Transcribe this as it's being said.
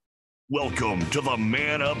Welcome to the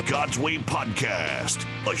Man Up God's Way podcast,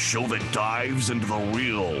 a show that dives into the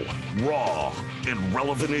real, raw, and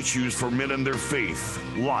relevant issues for men and their faith,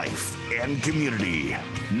 life, and community.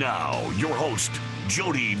 Now, your host,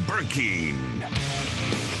 Jody Burkeen.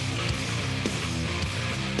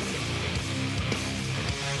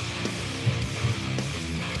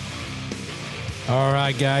 All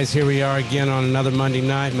right, guys, here we are again on another Monday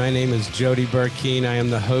night. My name is Jody Burkeen. I am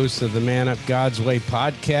the host of the Man Up God's Way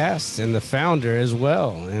podcast and the founder as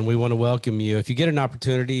well. And we want to welcome you. If you get an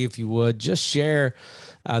opportunity, if you would, just share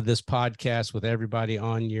this podcast with everybody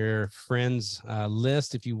on your friends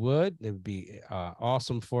list, if you would. It would be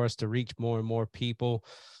awesome for us to reach more and more people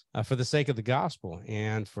for the sake of the gospel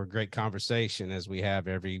and for great conversation as we have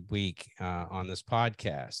every week on this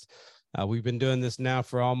podcast. We've been doing this now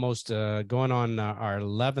for almost going on our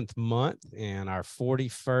 11th month and our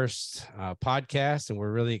 41st podcast, and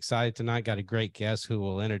we're really excited tonight. Got a great guest who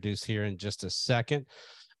we'll introduce here in just a second.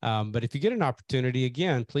 But if you get an opportunity,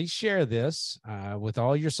 again, please share this with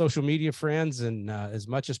all your social media friends and as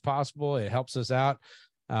much as possible. It helps us out.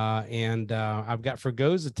 And I've got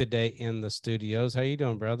Fregosa today in the studios. How you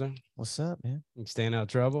doing, brother? What's up, man? You staying out of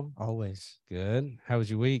trouble? Always. Good. How was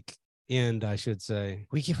your week? I should say.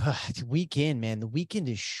 Weekend, man. The weekend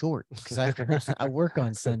is short because I work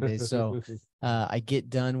on Sundays, so I get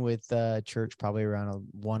done with church probably around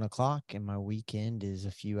 1 o'clock, and my weekend is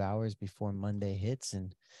a few hours before Monday hits,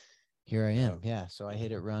 and here I am. Yeah, so I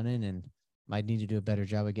hit it running, and might need to do a better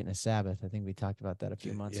job of getting a Sabbath. I think we talked about that a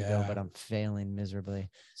few months ago, but I'm failing miserably.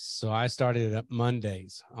 So I started up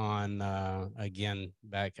Mondays on, again,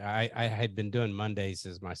 back. I had been doing Mondays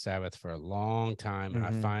as my Sabbath for a long time. And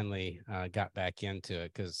I finally got back into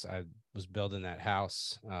it because I was building that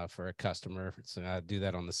house for a customer. So I do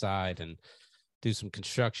that on the side and do some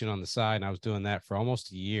construction on the side. And I was doing that for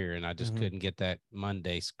almost a year, and I just couldn't get that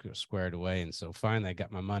Monday squared away. And so finally I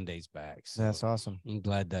got my Mondays back. So that's awesome. I'm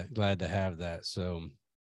glad to have that. So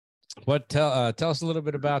tell us a little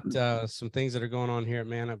bit about some things that are going on here at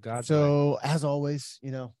Man Up God's Way. So as always, we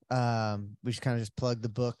just kind of just plug the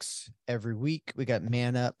books every week. We got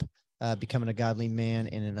Man Up, Becoming a Godly Man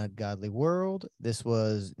in an Ungodly World. This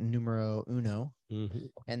was numero uno.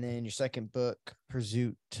 And then your second book,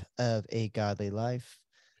 Pursuit of a Godly Life,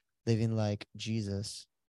 Living Like Jesus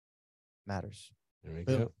Matters. There we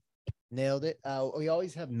go. Nailed it. We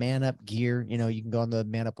always have Man Up gear. You can go on the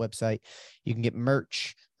Man Up website. You can get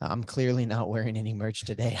merch. I'm clearly not wearing any merch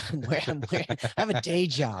today. I have a day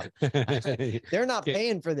job. They're not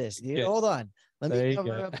paying for this, dude. Hold on. Let me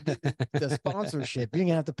cover up the sponsorship. You're going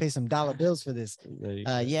to have to pay some dollar bills for this.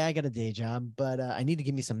 Yeah, I got a day job, but I need to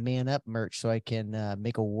give me some Man Up merch so I can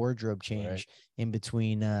make a wardrobe change in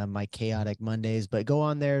between my chaotic Mondays. But go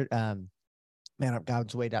on there,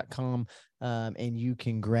 manupgodsway.com, and you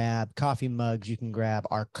can grab coffee mugs. You can grab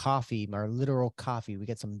our coffee, our literal coffee. We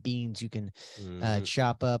got some beans you can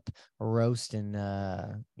chop up, roast, and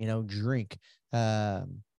drink.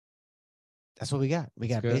 That's what we got. We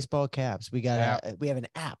got baseball caps. We got we have an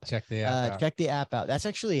app. Check the app out. Check the app out. That's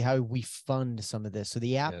actually how we fund some of this. So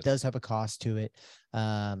the app does have a cost to it.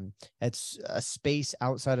 It's a space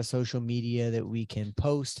outside of social media that we can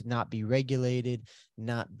post, not be regulated,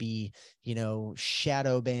 not be,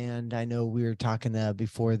 shadow banned. I know we were talking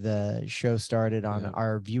before the show started on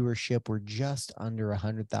our viewership. We're just under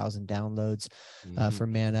 100,000 downloads for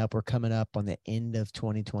Man Up. We're coming up on the end of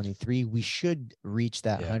 2023. We should reach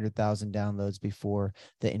that 100,000 downloads before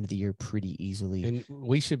the end of the year pretty easily. And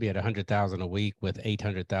we should be at 100,000 a week with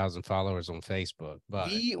 800,000 followers on Facebook. But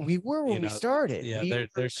we were when we started. Yeah,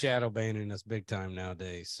 they're shadow banning us big time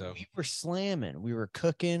nowadays. So we were slamming. We were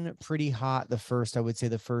cooking pretty hot the first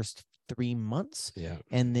 3 months. Yeah.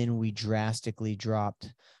 And then we drastically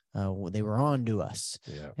dropped. They were on to us.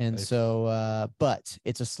 Yeah. And so, but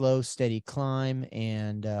it's a slow, steady climb,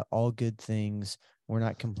 and all good things. We're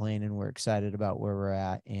not complaining. We're excited about where we're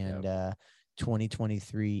at. And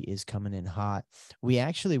 2023 is coming in hot. We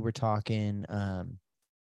actually were talking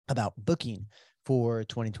about booking for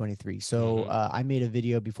 2023. So I made a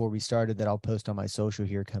video before we started that I'll post on my social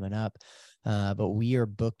here coming up. But we are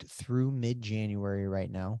booked through mid-January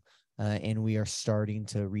right now. And we are starting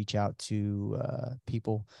to reach out to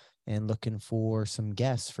people and looking for some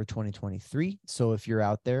guests for 2023. So if you're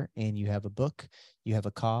out there and you have a book, you have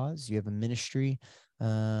a cause, you have a ministry,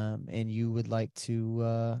 and you would like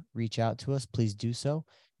to reach out to us, please do so.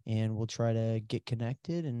 And we'll try to get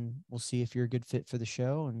connected, and we'll see if you're a good fit for the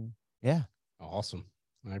show. And Awesome.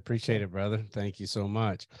 I appreciate it, brother. Thank you so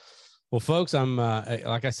much. Well, folks, I'm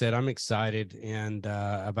like I said, I'm excited and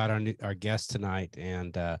about our guest tonight,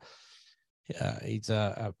 and He's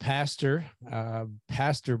a pastor,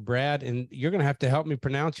 Pastor Brad, and you're going to have to help me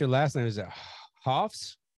pronounce your last name. Is it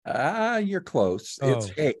Hoffs? You're close. Oh.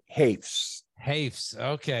 It's Hafs. Hafs.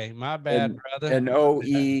 Okay, my bad, brother. And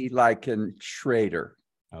O-E like in Schrader.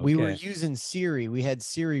 Okay. We were using Siri. We had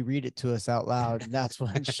Siri read it to us out loud. And that's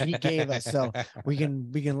what she gave us. So we can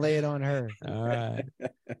lay it on her. All right.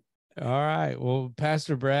 All right. Well,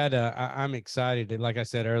 Pastor Brad, I'm excited, like I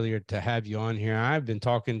said earlier, to have you on here. I've been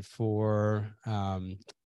talking for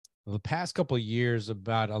the past couple of years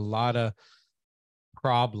about a lot of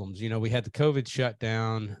problems. You know, we had the COVID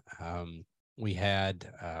shutdown. We had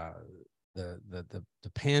the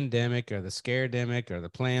pandemic, or the scaredemic, or the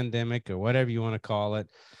plandemic, or whatever you want to call it.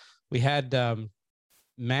 We had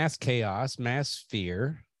mass chaos, mass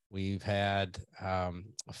fear. We've had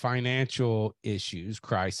financial issues,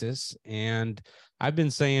 crisis. And I've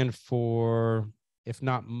been saying for, if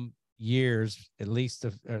not years, at least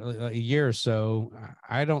a year or so,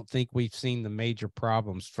 I don't think we've seen the major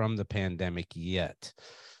problems from the pandemic yet.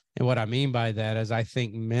 And what I mean by that is I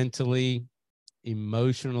think mentally,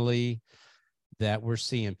 emotionally, that we're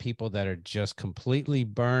seeing people that are just completely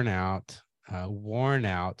burnt out, worn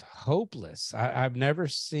out, hopeless. I've never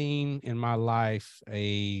seen in my life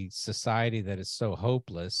a society that is so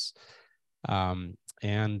hopeless.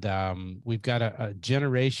 We've got a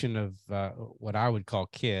generation of what I would call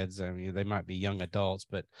kids. I mean, they might be young adults,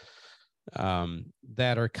 but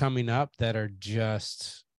that are coming up that are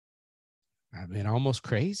just, I mean, almost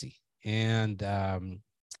crazy. And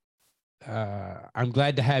I'm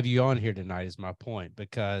glad to have you on here tonight, is my point,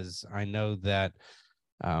 because I know that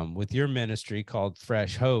with your ministry called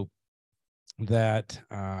Fresh Hope, that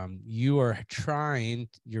you are trying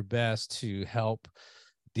your best to help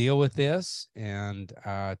deal with this, and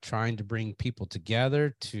trying to bring people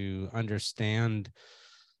together to understand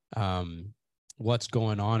what's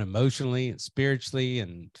going on emotionally and spiritually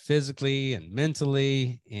and physically and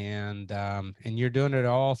mentally, and you're doing it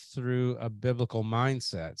all through a biblical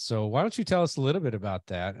mindset. So why don't you tell us a little bit about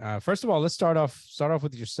that? First of all, let's start off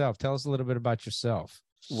with yourself. Tell us a little bit about yourself.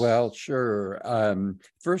 Well, sure.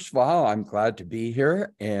 First of all, I'm glad to be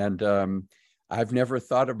here, and I've never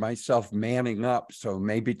thought of myself manning up, so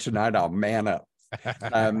maybe tonight I'll man up.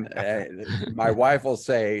 My wife will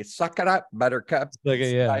say, "Suck it up, Buttercup.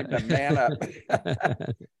 It's time to man up."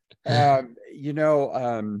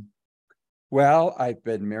 Well, I've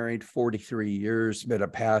been married 43 years, been a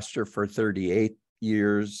pastor for 38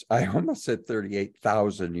 years. I almost said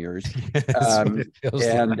 38,000 years. And it's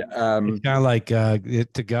kind of like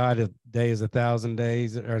to God, a day is 1,000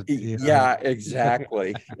 days. Or, yeah,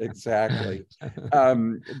 exactly. We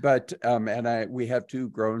have 2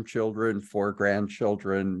 grown children, 4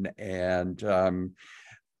 grandchildren, and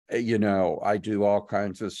I do all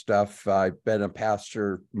kinds of stuff. I've been a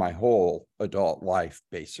pastor my whole adult life,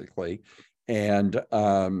 basically, and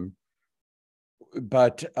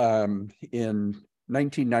in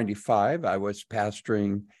 1995, I was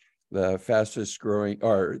pastoring the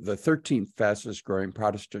 13th fastest growing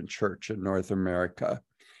Protestant church in North America.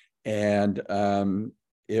 And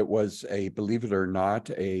it was believe it or not,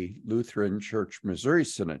 a Lutheran church, Missouri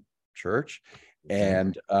Synod church. Okay.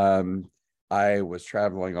 And I was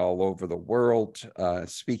traveling all over the world,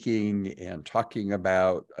 speaking and talking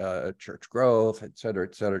about church growth, et cetera,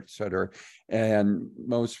 et cetera, et cetera. And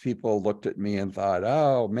most people looked at me and thought,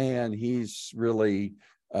 oh man, he's really,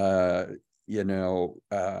 how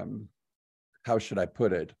should I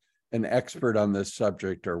put it, an expert on this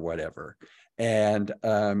subject or whatever. And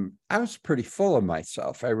I was pretty full of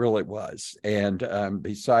myself. I really was. And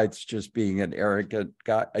besides just being an arrogant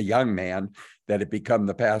guy, a young man that had become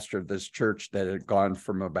the pastor of this church that had gone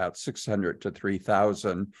from about 600 to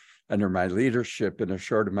 3,000 under my leadership in a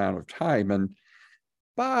short amount of time.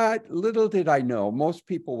 But little did I know, most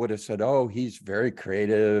people would have said, oh, he's very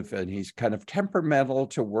creative and he's kind of temperamental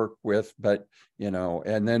to work with. But,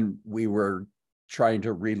 and then we were trying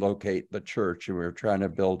to relocate the church, and we were trying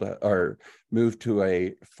to move to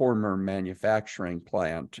a former manufacturing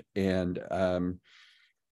plant. And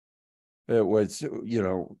it was,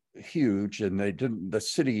 huge, and the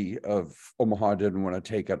city of Omaha didn't want to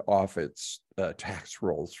take it off its tax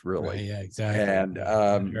rolls, really. Right, yeah, exactly. And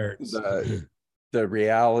the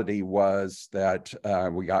reality was that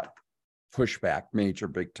we got pushback, major,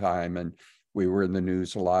 big time, and we were in the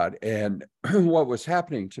news a lot. And what was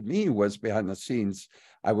happening to me was, behind the scenes,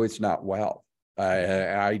 I was not well.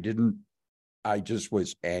 I just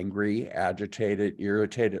was angry, agitated,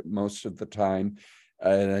 irritated most of the time.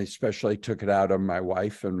 And I especially took it out on my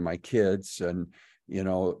wife and my kids, and,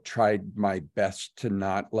 tried my best to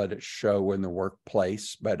not let it show in the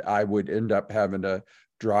workplace, but I would end up having to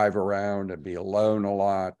drive around and be alone a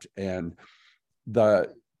lot. And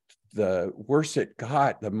the worse it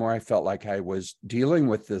got, the more I felt like I was dealing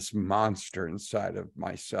with this monster inside of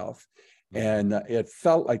myself. And it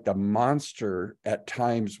felt like the monster at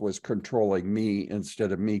times was controlling me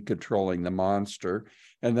instead of me controlling the monster.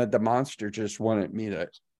 And that the monster just wanted me to,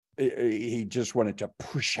 he just wanted to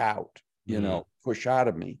push out, push out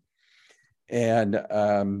of me. And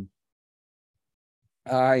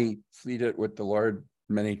I pleaded with the Lord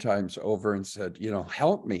many times over and said,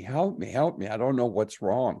 help me. I don't know what's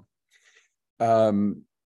wrong. I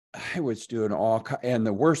was doing and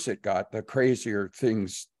the worse it got, the crazier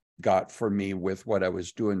things got for me with what I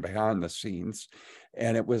was doing behind the scenes.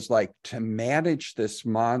 And it was like, to manage this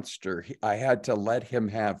monster, I had to let him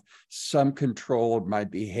have some control of my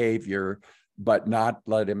behavior, but not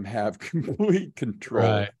let him have complete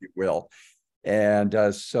control, if you will. And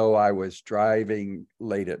so I was driving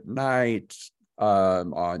late at night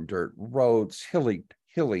on dirt roads, hilly,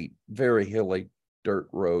 very hilly dirt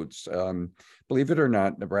roads. Believe it or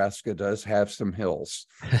not, Nebraska does have some hills.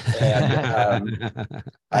 And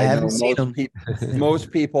I know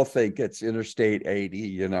most people think it's Interstate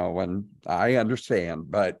 80, and I understand,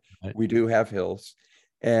 but we do have hills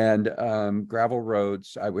and gravel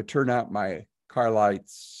roads. I would turn out my car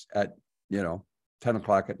lights at, 10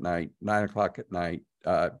 o'clock at night, 9 o'clock at night,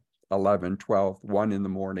 11, 12, 1 in the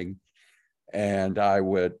morning. And I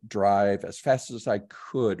would drive as fast as I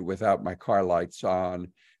could without my car lights on.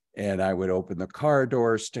 And I would open the car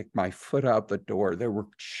door, stick my foot out the door. There were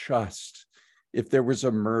just, if there was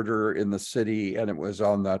a murder in the city and it was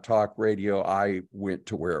on the talk radio, I went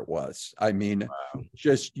to where it was. I mean,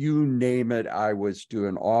 just you name it, I was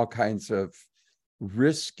doing all kinds of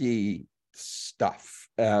risky stuff.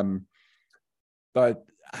 But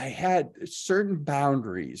I had certain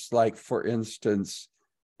boundaries, like, for instance,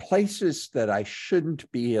 places that I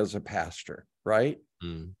shouldn't be as a pastor, right?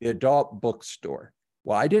 The adult bookstore.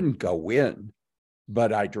 Well, I didn't go in,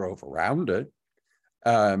 but I drove around it.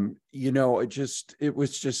 It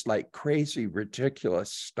was just like crazy,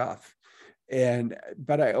 ridiculous stuff.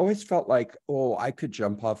 But I always felt like, I could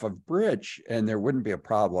jump off a bridge and there wouldn't be a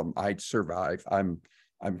problem. I'd survive. I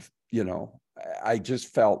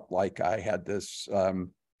just felt like I had this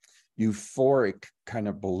euphoric kind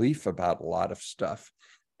of belief about a lot of stuff.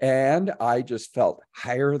 And I just felt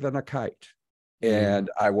higher than a kite. And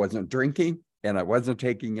I wasn't drinking and I wasn't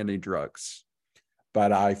taking any drugs,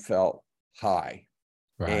 but I felt high.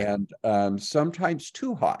 And sometimes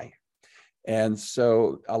too high. And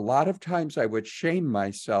so a lot of times I would shame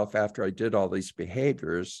myself after I did all these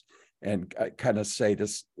behaviors and kind of say to,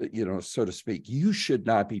 so to speak, you should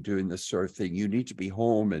not be doing this sort of thing. You need to be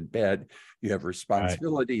home in bed. You have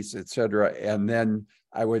responsibilities, et cetera. And then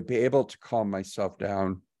I would be able to calm myself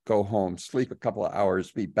down, go home, sleep a couple of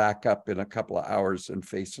hours, be back up in a couple of hours and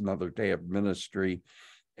face another day of ministry.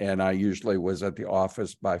 And I usually was at the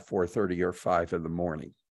office by 4:30 or 5 in the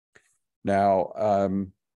morning. Now,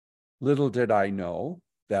 little did I know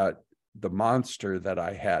that the monster that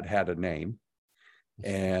I had a name.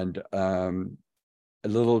 And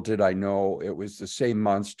little did I know it was the same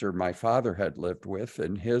monster my father had lived with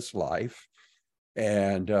in his life.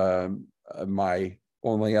 And my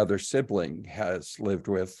only other sibling has lived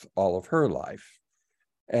with all of her life.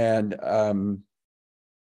 And,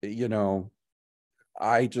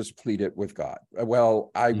 I just pleaded with God.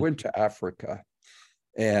 Well, I went to Africa,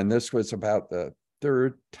 and this was about the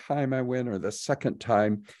third time I went, or the second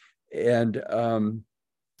time, and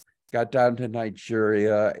got down to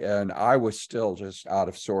Nigeria, and I was still just out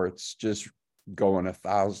of sorts, just going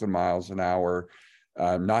 1,000 miles an hour,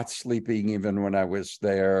 not sleeping even when I was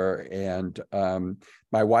there. And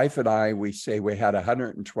my wife and I, we say we had a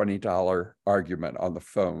 $120 argument on the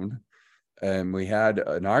phone, and we had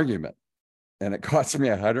an argument. And it cost me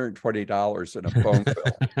 $120 in a phone bill.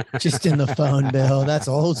 Just in the phone bill. That's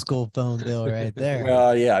old school phone bill right there.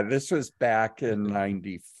 Well, yeah, this was back in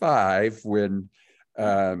 95 when,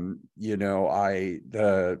 I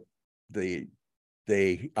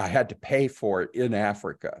had to pay for it in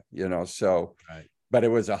Africa, so, but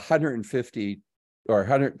it was $150 or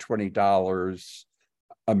 $120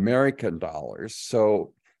 American dollars.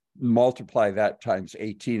 So multiply that times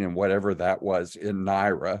 18 and whatever that was in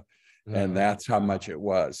Naira. And that's how much it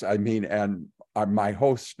was. I mean, and my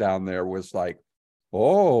host down there was like,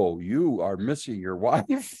 "Oh, you are missing your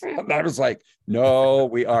wife." And I was like, "No,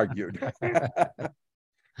 we argued."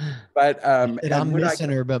 But I'm missing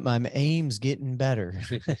her, but my aim's getting better.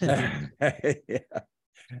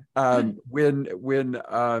 When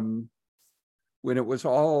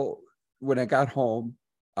I got home,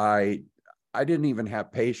 I didn't even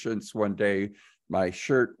have patience one day my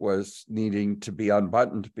shirt was needing to be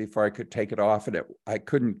unbuttoned before I could take it off, and I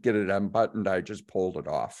couldn't get it unbuttoned. I just pulled it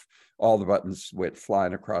off. All the buttons went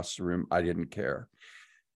flying across the room. I didn't care.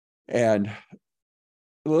 And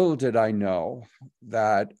little did I know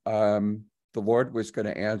that the Lord was going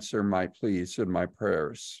to answer my pleas and my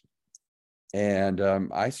prayers. And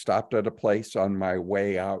I stopped at a place on my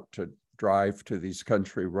way out to drive to these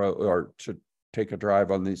country roads, or to take a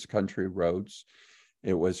drive on these country roads.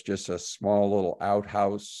 It was just a small little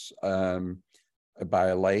outhouse by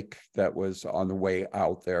a lake that was on the way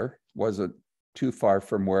out there. Wasn't too far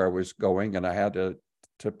from where I was going, and I had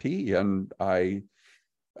to pee, and I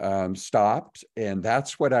stopped, and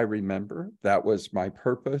that's what I remember. That was my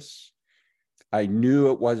purpose. I knew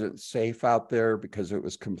it wasn't safe out there because it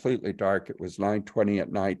was completely dark. It was 9:20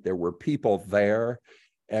 at night. There were people there.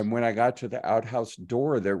 And when I got to the outhouse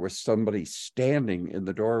door, there was somebody standing in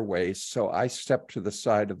the doorway. So I stepped to the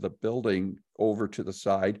side of the building, over to the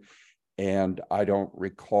side, and I don't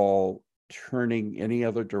recall turning any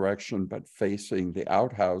other direction but facing the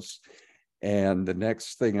outhouse. And the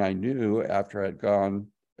next thing I knew, after I'd gone,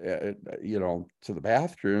 to the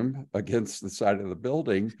bathroom against the side of the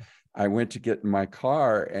building, I went to get in my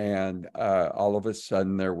car, and all of a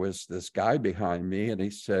sudden there was this guy behind me, and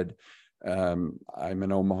he said, I'm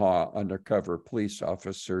an Omaha undercover police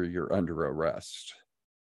officer. You're under arrest.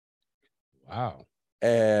 Wow.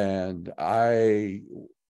 And I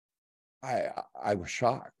was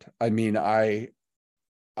shocked. I mean, and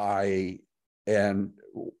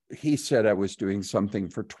he said I was doing something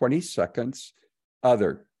for 20 seconds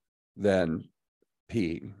other than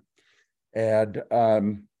peeing. And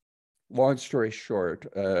long story short,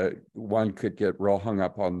 one could get real hung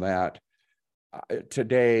up on that.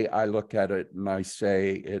 Today, I look at it and I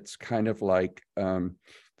say it's kind of like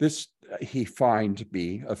this. He fined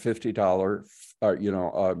me a $50,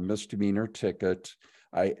 a misdemeanor ticket.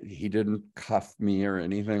 He didn't cuff me or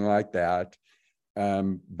anything like that,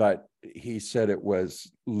 but he said it was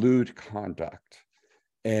lewd conduct.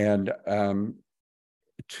 And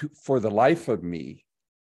for the life of me,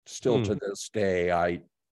 still to this day, I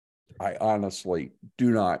honestly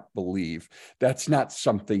do not believe that's not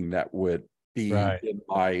something that would be in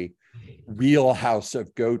my wheelhouse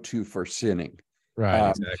of go-to for sinning. Right.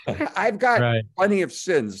 Exactly. I've got plenty of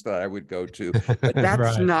sins that I would go to, but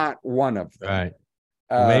that's not one of them. Right.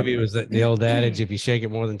 Maybe it was the old adage: if you shake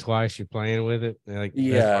it more than twice, you're playing with it. Like,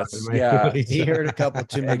 yes, yeah. He heard a couple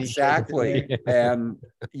too many. Exactly. And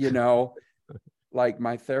like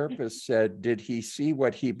my therapist said, did he see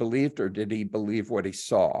what he believed, or did he believe what he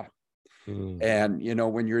saw? And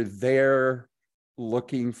when you're there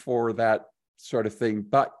looking for that sort of thing,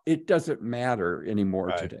 but it doesn't matter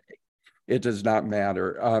anymore today. It does not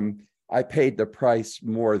matter. I paid the price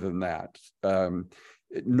more than that.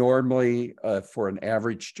 Normally, for an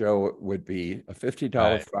average Joe, it would be a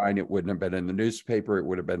 $50 fine. It wouldn't have been in the newspaper. It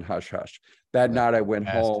would have been hush hush. That night I went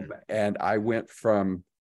home, and I went from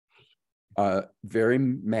very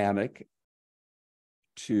manic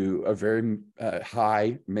to a very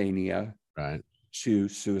high mania to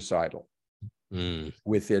suicidal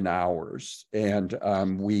within hours. And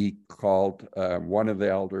we called one of the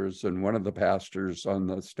elders and one of the pastors on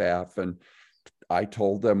the staff, and I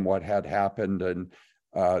told them what had happened. And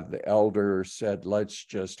the elder said, let's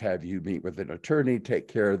just have you meet with an attorney, take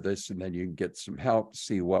care of this, and then you can get some help,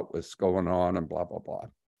 see what was going on, and blah, blah, blah.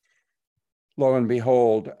 Lo and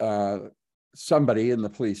behold, somebody in the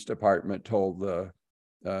police department told the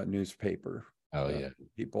newspaper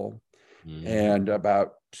people. And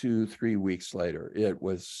about 2-3 weeks later, it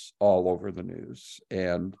was all over the news.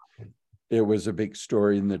 And it was a big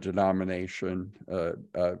story in the denomination,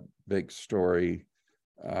 a big story,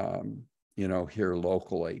 here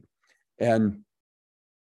locally. And,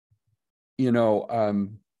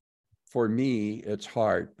 for me, it's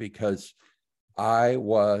hard because I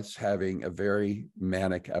was having a very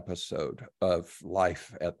manic episode of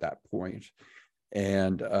life at that point.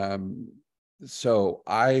 And so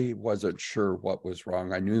I wasn't sure what was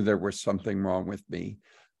wrong. I knew there was something wrong with me.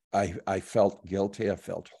 I felt guilty. I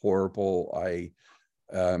felt horrible. I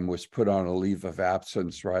was put on a leave of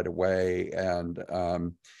absence right away. And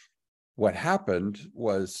what happened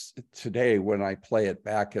was, today, when I play it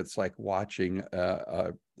back, it's like watching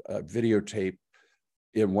a videotape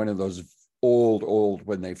in one of those old,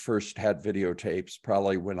 when they first had videotapes,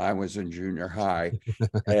 probably when I was in junior high,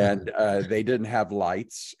 and they didn't have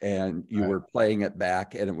lights, and you were playing it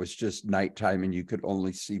back, and it was just nighttime, and you could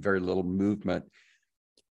only see very little movement.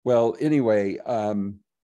 Well, anyway,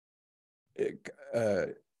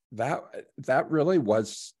 that really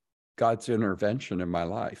was God's intervention in my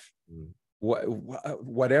life.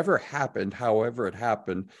 whatever happened, however it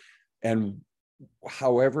happened, and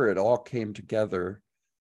however it all came together,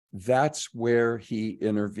 that's where he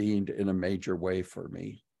intervened in a major way for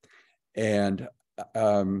me. And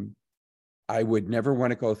I would never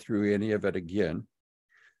want to go through any of it again.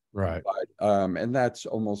 Right. But, and that's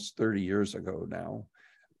almost 30 years ago now.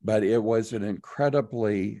 But it was an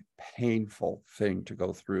incredibly painful thing to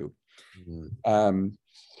go through.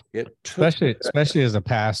 It took, especially as a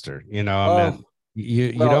pastor, you know, I mean,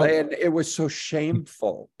 you don't, and it was so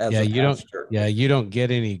shameful as a pastor. You don't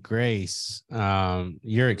get any grace.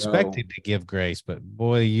 You're expected to give grace, but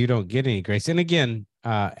boy, you don't get any grace. And again,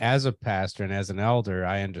 as a pastor and as an elder,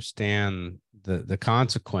 I understand the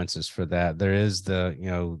consequences for that. There is the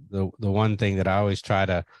one thing that I always try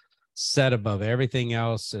to set above everything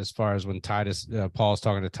else, as far as when Paul's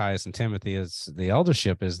talking to Titus and Timothy, is the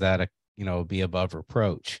eldership, is that be above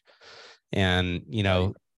reproach. And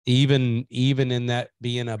even in that,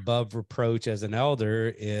 being above reproach as an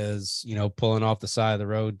elder is pulling off the side of the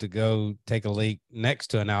road to go take a leak next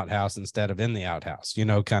to an outhouse instead of in the outhouse,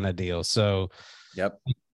 kind of deal. So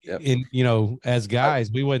as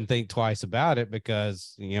guys, we wouldn't think twice about it,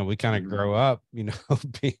 because we kind of grow up, well,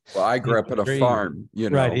 I grew up at a farm,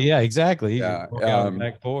 right? Yeah, exactly. Yeah.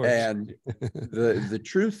 Back porch. And the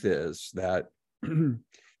truth is that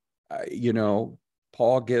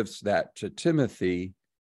Paul gives that to Timothy,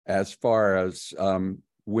 as far as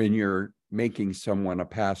when you're making someone a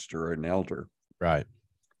pastor or an elder. Right.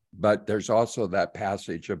 But there's also that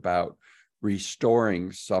passage about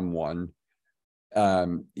restoring someone,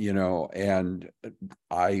 and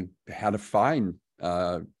I had a fine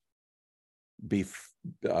when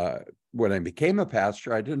I became a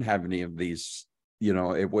pastor. I didn't have any of these,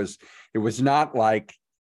 it was not like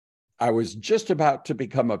I was just about to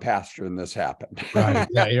become a pastor and this happened. Right.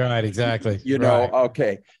 Yeah, you're right. Exactly.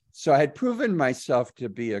 Okay. So I had proven myself to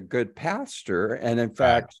be a good pastor. And in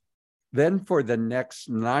fact, then for the next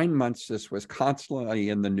 9 months, this was constantly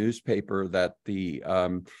in the newspaper that the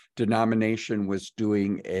denomination was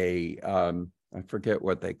doing I forget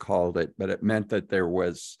what they called it, but it meant that there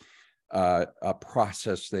was a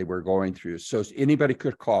process they were going through. So anybody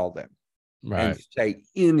could call them and say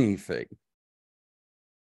anything.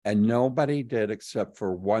 And nobody did, except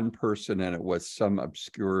for one person, and it was some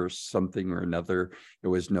obscure something or another. It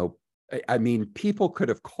was people could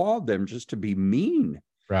have called them just to be mean.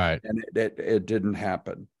 Right. And it didn't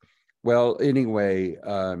happen. Well, anyway,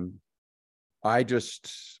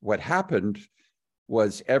 what happened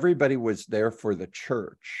was everybody was there for the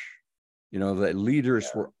church. The leaders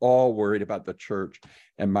were all worried about the church.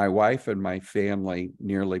 And my wife and my family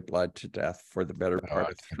nearly bled to death for the better part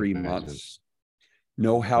of 3 months.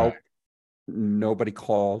 No help. Nobody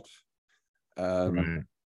called. It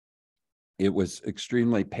was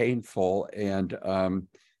extremely painful. And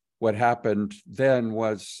what happened then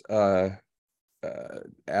was,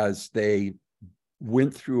 as they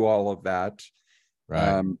went through all of that,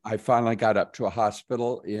 I finally got up to a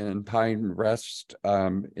hospital in Pine Rest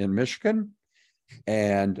in Michigan,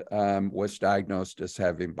 and was diagnosed as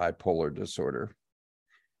having bipolar disorder.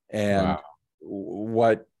 And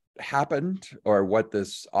what happened, or what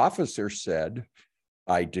this officer said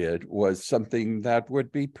I did, was something that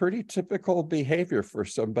would be pretty typical behavior for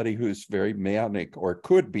somebody who's very manic, or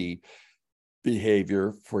could be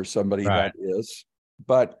behavior for somebody that is.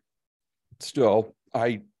 But still,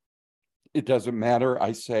 it doesn't matter,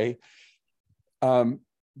 I say.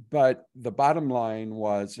 But the bottom line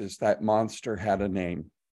is that monster had a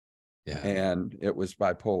name, and it was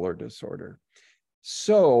bipolar disorder.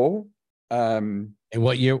 So and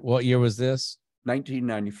what year was this?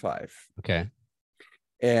 1995. Okay.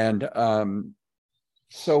 And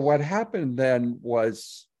so what happened then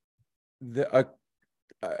was,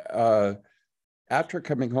 after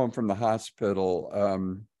coming home from the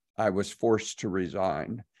hospital, I was forced to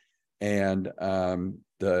resign. And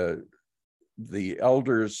the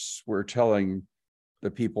elders were telling the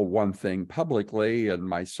people one thing publicly, and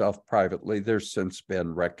myself privately. There's since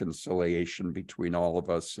been reconciliation between all of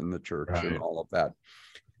us in the church and all of that.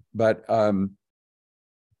 But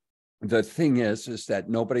the thing is that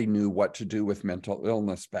nobody knew what to do with mental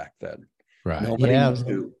illness back then. Nobody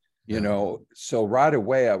knew, so right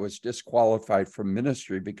away I was disqualified from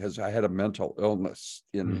ministry because I had a mental illness.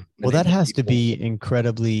 Well, that has to be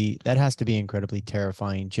incredibly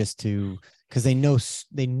terrifying, because they knew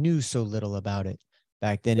so little about it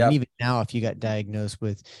back then. And even now, if you got diagnosed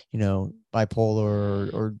with,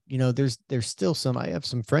 bipolar or there's still I have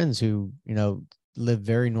some friends who, live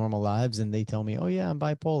very normal lives, and they tell me, oh yeah, I'm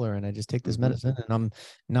bipolar and I just take this medicine and I'm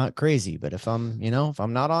not crazy. But if I'm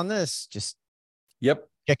not on this, just. Yep.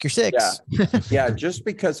 Check your six. Yeah. Just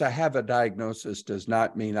because I have a diagnosis does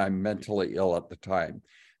not mean I'm mentally ill at the time.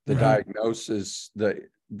 The diagnosis, the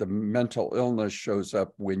mental illness shows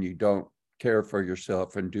up when you don't care for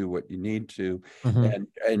yourself and do what you need to.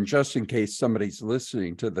 And just in case somebody's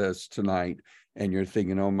listening to this tonight and you're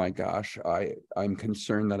thinking, oh my gosh, I'm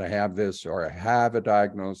concerned that I have this, or I have a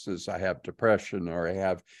diagnosis, I have depression, or I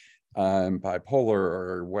have bipolar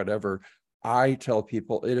or whatever. I tell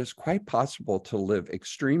people it is quite possible to live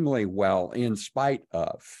extremely well in spite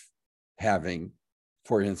of having,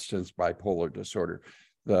 for instance, bipolar disorder.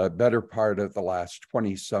 The better part of the last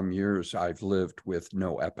 20 some years, I've lived with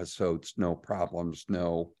no episodes, no problems,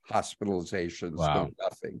 no hospitalizations, no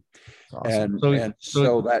nothing. Awesome. And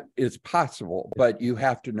so that is possible, but you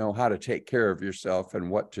have to know how to take care of yourself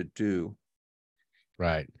and what to do.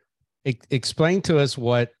 Right. Explain to us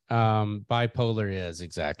what bipolar is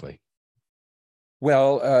exactly.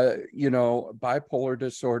 Well, bipolar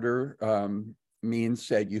disorder means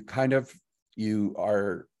that you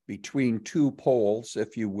are between two poles,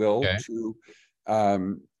 if you will,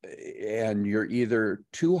 and you're either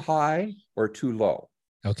too high or too low.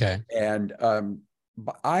 Okay. And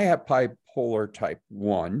I have bipolar type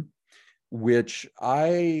 1, which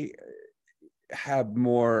I have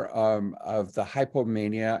more of the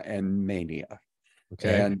hypomania and mania.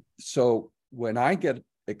 Okay. And so when I get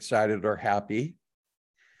excited or happy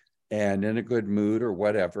and in a good mood or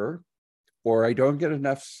whatever, or I don't get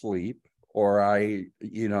enough sleep, or I,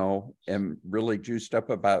 am really juiced up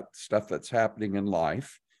about stuff that's happening in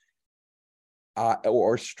life,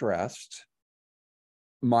 or stressed,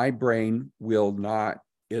 my brain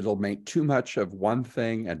it'll make too much of one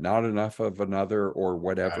thing and not enough of another or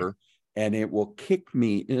whatever. Right. And it will kick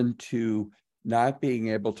me into not being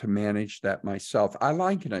able to manage that myself. I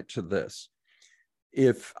liken it to this.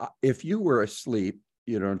 If you were asleep,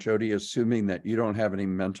 Jody, assuming that you don't have any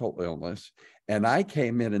mental illness, and I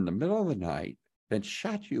came in the middle of the night and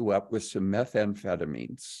shot you up with some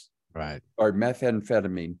methamphetamines, right, or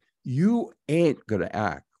methamphetamine, you ain't going to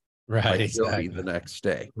act like Jody the next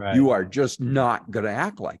day. Right. You are just not going to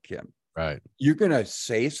act like him. Right. You're going to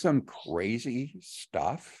say some crazy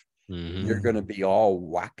stuff. Mm-hmm. You're going to be all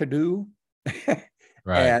wackadoo.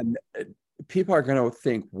 Right. And people are going to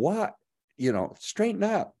think, what? Straighten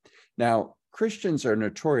up. Now, Christians are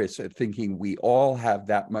notorious at thinking we all have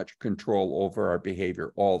that much control over our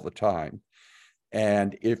behavior all the time.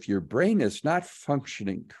 And if your brain is not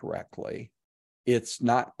functioning correctly, it's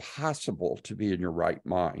not possible to be in your right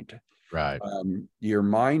mind. Right. Your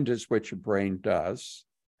mind is what your brain does.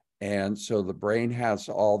 And so the brain has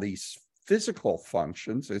all these physical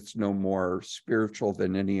functions. It's no more spiritual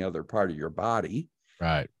than any other part of your body.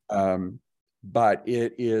 Right. But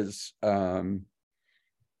it is...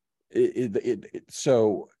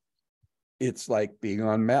 so it's like being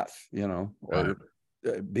on meth, or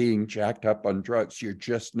being jacked up on drugs. You're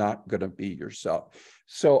just not going to be yourself.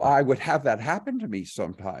 So I would have that happen to me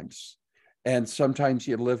sometimes. And sometimes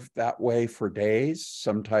you live that way for days.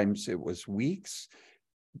 Sometimes it was weeks.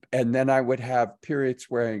 And then I would have periods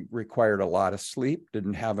where I required a lot of sleep,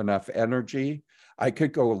 didn't have enough energy. I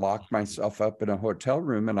could go lock myself up in a hotel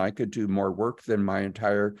room and I could do more work than my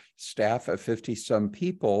entire staff of 50 some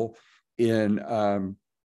people in,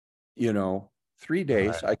 3 days.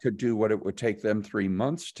 Right. I could do what it would take them 3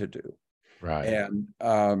 months to do. Right. And,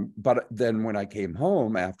 but then when I came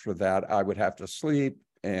home after that, I would have to sleep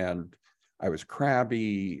and I was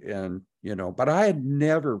crabby and, but I had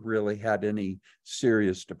never really had any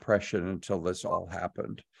serious depression until this all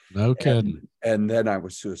happened. No kidding. And then I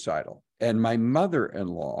was suicidal. And my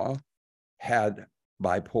mother-in-law had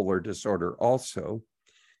bipolar disorder also.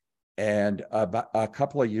 And about a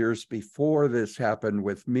couple of years before this happened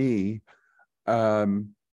with me,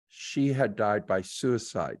 she had died by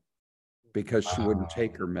suicide because she wouldn't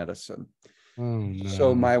take her medicine. Oh, no.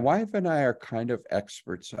 So my wife and I are kind of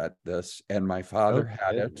experts at this, and my father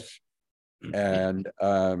had it. And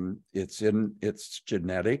it's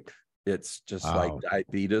genetic. It's just like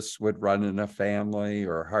diabetes would run in a family,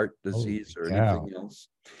 or heart disease, or anything else.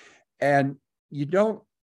 And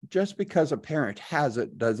just because a parent has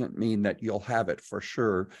it doesn't mean that you'll have it for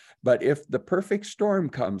sure. But if the perfect storm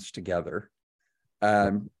comes together,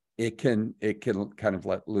 it can kind of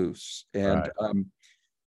let loose. And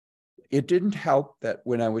it didn't help that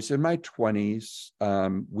when I was in my 20s,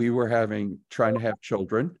 we were trying to have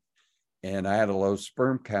children. And I had a low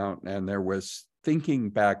sperm count, and there was thinking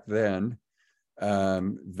back then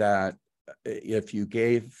that if you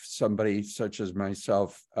gave somebody such as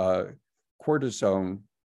myself cortisone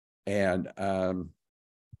and I'm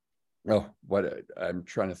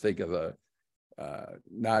trying to think of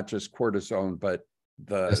not just cortisone, but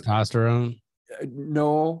testosterone.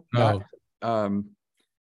 No, not,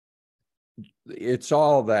 it's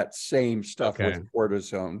all that same stuff with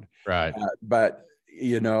cortisone, right? But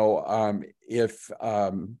if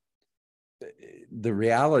the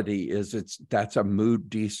reality is that's a mood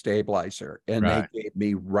destabilizer, and they gave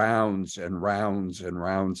me rounds and rounds and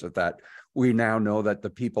rounds of that. We now know that the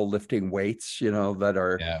people lifting weights, that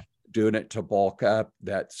are doing it to bulk up,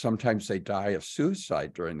 that sometimes they die of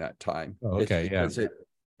suicide during that time. Because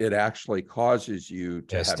it actually causes you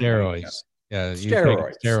to have steroids.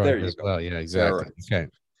 Steroids. There you go. Well. Yeah, exactly. Steroids.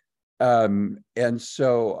 Okay. And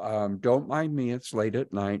so don't mind me. It's late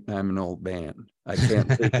at night and I'm an old man. I can't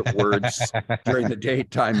think of words during the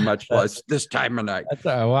daytime, much less this time of night. That's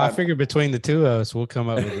all right. Well, I figured between the two of us, we'll come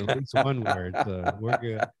up with at least one word. So we're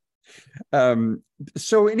good.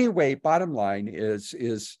 So anyway, bottom line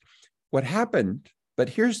is what happened. But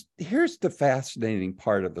here's the fascinating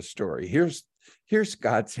part of the story. Here's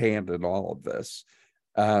God's hand in all of this.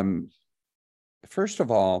 First of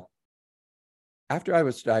all, after I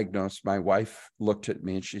was diagnosed, my wife looked at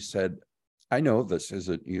me and she said, I know this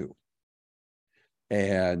isn't you.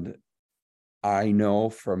 And I know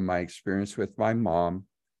from my experience with my mom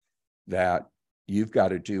that you've got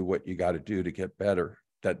to do what you got to do to get better,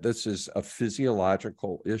 that this is a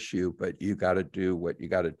physiological issue, but you got to do what you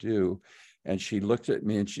got to do. And she looked at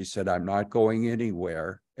me and she said, I'm not going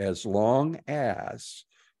anywhere as long as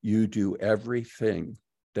you do everything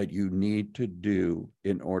that you need to do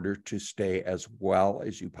in order to stay as well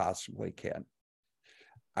as you possibly can.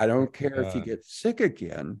 I don't care if you get sick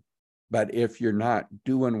again, but if you're not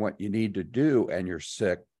doing what you need to do and you're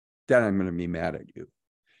sick, then I'm going to be mad at you.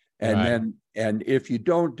 And and if you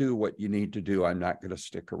don't do what you need to do, I'm not going to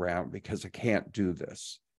stick around because I can't do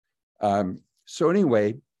this. So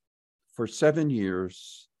anyway, for 7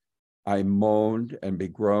 years, I moaned and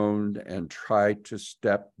begroaned and tried to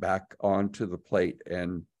step back onto the plate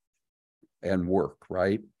and work,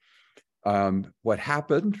 right? What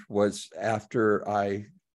happened was after I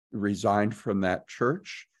resigned from that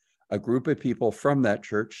church, a group of people from that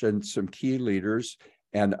church and some key leaders,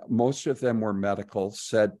 and most of them were medical,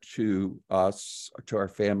 said to us, to our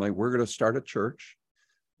family, we're going to start a church.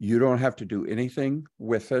 You don't have to do anything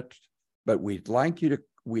with it, but we'd like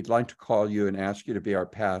to call you and ask you to be our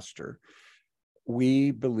pastor.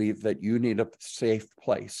 We believe that you need a safe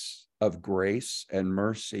place of grace and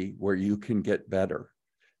mercy where you can get better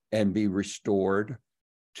and be restored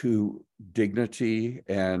to dignity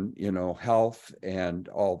and, health and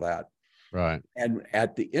all that. Right. And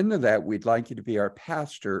at the end of that, we'd like you to be our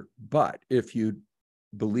pastor. But if you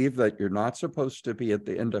believe that you're not supposed to be at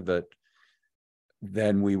the end of it,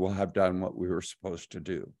 then we will have done what we were supposed to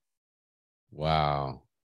do. Wow.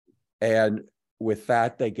 And with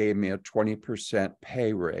that, they gave me a 20%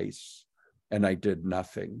 pay raise, and I did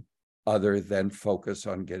nothing other than focus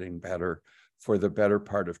on getting better for the better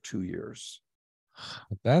part of 2 years.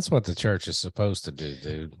 That's what the church is supposed to do,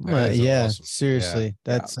 dude. Yeah, awesome. Seriously. Yeah.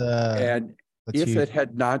 That's and if huge. it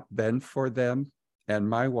had not been for them and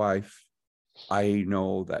my wife, I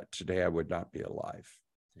know that today I would not be alive.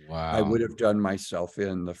 Wow. I would have done myself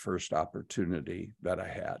in the first opportunity that I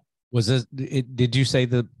had. Was this, did you say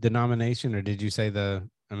the denomination, or did you say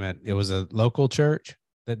it was a local church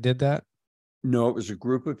that did that? No, it was a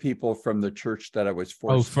group of people from the church that I was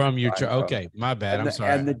forced. Oh, from your church. Okay, my bad. I'm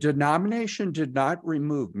sorry. And the denomination did not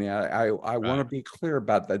remove me. I want to be clear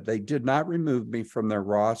about that. They did not remove me from their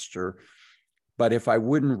roster. But if I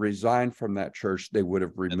wouldn't resign from that church, they would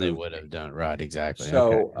have removed me. They would have done, right, exactly.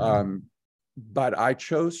 So, but I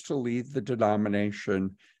chose to leave the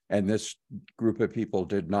denomination, and this group of people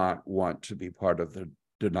did not want to be part of the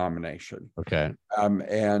denomination. Okay.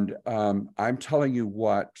 I'm telling you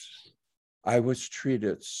what, I was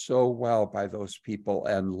treated so well by those people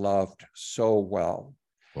and loved so well.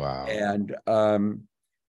 Wow. And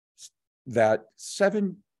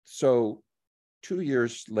 2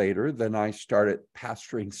 years later, then I started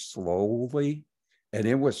pastoring slowly. And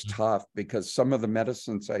it was tough because some of the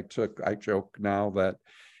medicines I took, I joke now that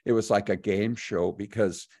it was like a game show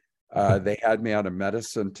because they had me on a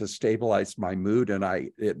medicine to stabilize my mood, and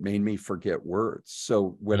it made me forget words.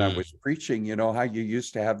 So when I was preaching, you know how you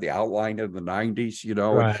used to have the outline in the 90s,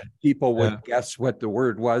 right. and people would guess what the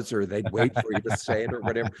word was, or they'd wait for you to say it or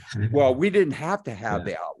whatever. Well, we didn't have to have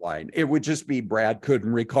the outline. It would just be Brad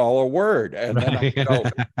couldn't recall a word. And then I'd go,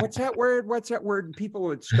 what's that word? What's that word? And people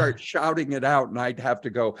would start shouting it out, and I'd have to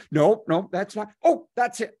go, no, that's not. Oh,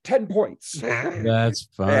 that's it. 10 points. That's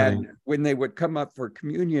funny. And when they would come up for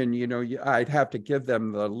communion, I'd have to give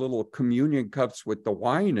them the little communion cups with the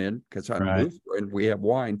wine in, because I'm Lutheran, we have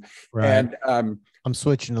wine. Right. And I'm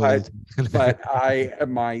switching to Lutheran. but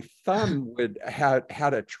my thumb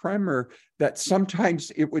had a tremor that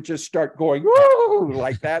sometimes it would just start going, whoa,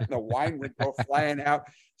 like that, and the wine would go flying out.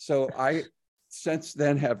 So I since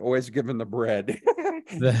then have always given the bread.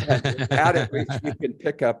 That at least you can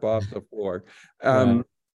pick up off the floor. And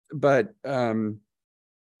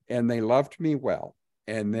they loved me well.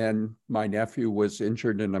 And then my nephew was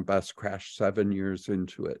injured in a bus crash 7 years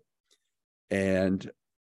into it. And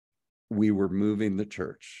we were moving the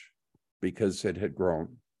church because it had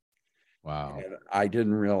grown. Wow. And I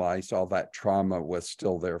didn't realize all that trauma was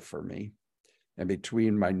still there for me. And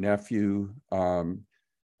between my nephew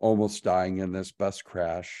almost dying in this bus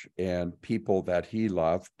crash and people that he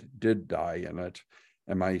loved did die in it,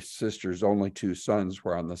 and my sister's only 2 sons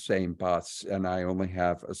were on the same bus, and I only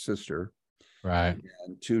have a sister, right,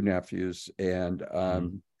 and 2 nephews. And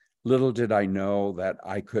little did I know that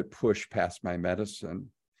I could push past my medicine.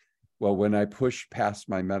 Well, when I pushed past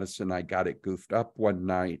my medicine, I got it goofed up one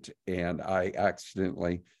night, and I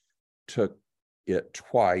accidentally took it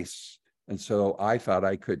twice. And so I thought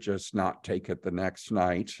I could just not take it the next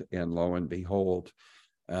night. And lo and behold,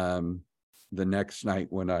 the next night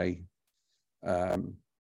when I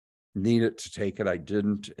needed to take it, I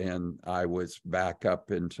didn't. And I was back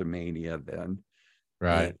up into mania then.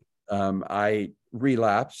 Right. And, I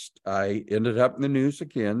relapsed. I ended up in the news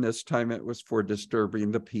again. This time it was for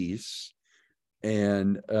disturbing the peace.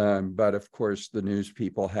 And, but of course, the news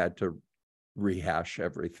people had to rehash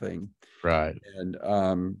everything. Right.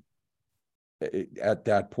 And, at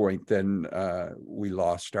that point, then we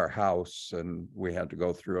lost our house, and we had to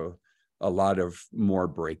go through a lot of more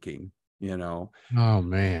breaking, Oh,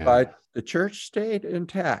 man. But the church stayed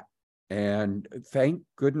intact. And thank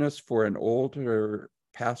goodness for an older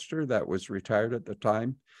pastor that was retired at the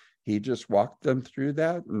time. He just walked them through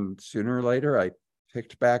that. And sooner or later, I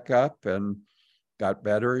picked back up and got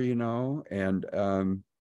better, And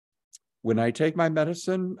when I take my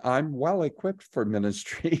medicine, I'm well equipped for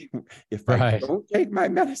ministry. If I don't take my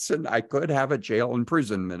medicine, I could have a jail and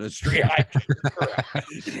prison ministry.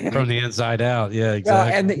 From the inside out. Yeah,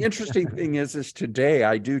 exactly. And the interesting thing is today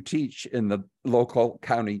I do teach in the local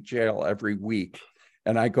county jail every week.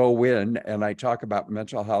 And I go in and I talk about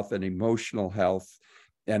mental health and emotional health.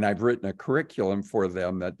 And I've written a curriculum for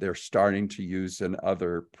them that they're starting to use in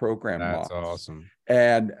other program models. That's awesome.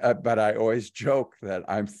 And but I always joke that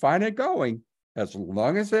I'm fine at going as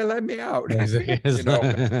long as they let me out.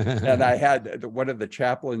 And I had one of the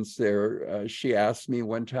chaplains there. She asked me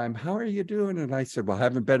one time, "How are you doing?" And I said, "Well, I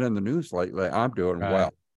haven't been in the news lately. I'm doing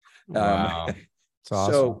well." Wow. That's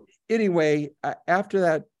awesome. So anyway, after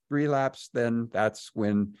that relapse, then that's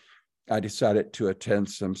when I decided to attend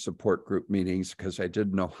some support group meetings, because I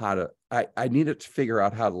didn't know how to, I needed to figure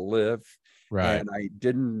out how to live. Right. And I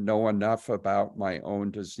didn't know enough about my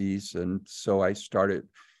own disease. And so I started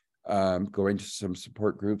going to some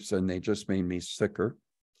support groups, and they just made me sicker.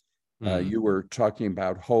 You were talking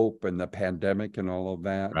about hope and the pandemic and all of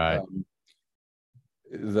that. Right.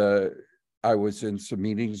 I was in some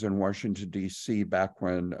meetings in Washington, D.C. back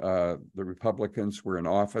when the Republicans were in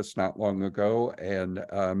office not long ago. And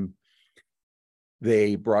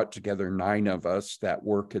they brought together 9 of us that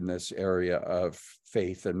work in this area of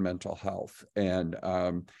faith and mental health. And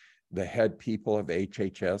the head people of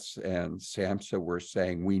HHS and SAMHSA were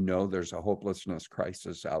saying, we know there's a hopelessness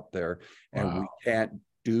crisis out there, and we can't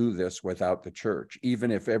do this without the church.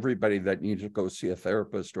 Even if everybody that needs to go see a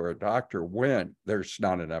therapist or a doctor went, there's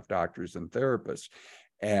not enough doctors and therapists.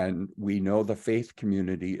 And we know the faith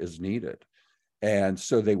community is needed. And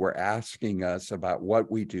so they were asking us about what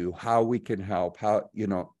we do, how we can help,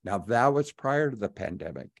 now that was prior to the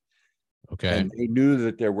pandemic. Okay. And they knew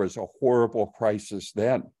that there was a horrible crisis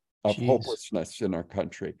then of hopelessness in our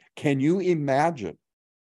country. Can you imagine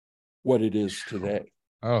what it is today?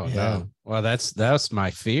 Oh, yeah. No. Well, that's my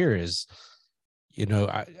fear is,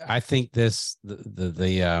 I think the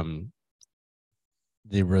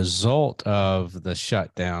result of the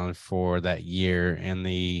shutdown for that year and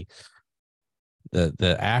the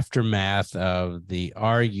aftermath of the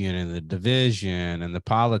arguing and the division and the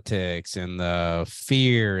politics and the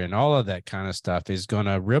fear and all of that kind of stuff is going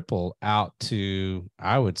to ripple out to,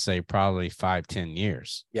 I would say, probably 5-10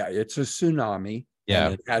 years. Yeah, it's a tsunami. Yeah.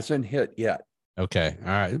 And it hasn't hit yet. Okay. All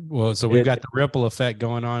right. Well, so we've got the ripple effect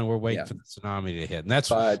going on. We're waiting for the tsunami to hit. And that's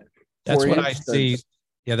what I see.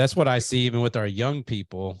 Yeah, that's what I see even with our young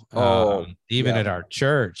people, even at our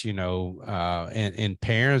church, and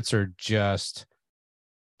parents are just,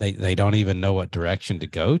 they don't even know what direction to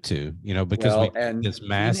go to, you know, because well, we and this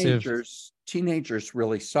massive teenagers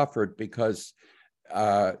really suffered because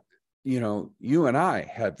you know, you and I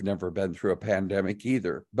have never been through a pandemic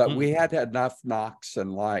either, but we had enough knocks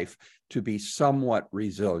in life to be somewhat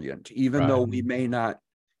resilient, even though we may not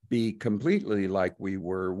be completely like we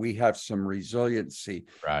were. We have some resiliency.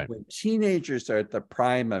 Right. When teenagers are at the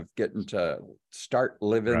prime of getting to start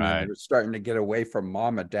living and they're starting to get away from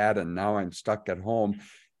mom and dad, and now I'm stuck at home,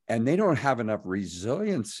 and they don't have enough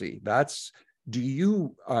resiliency.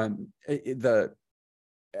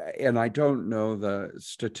 And I don't know the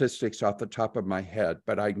statistics off the top of my head,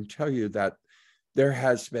 but I can tell you that there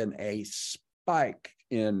has been a spike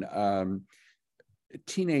in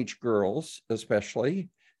teenage girls, especially,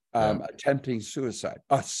 attempting suicide.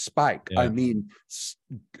 A spike. I mean,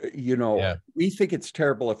 you know, we think it's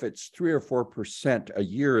terrible if it's 3 or 4% a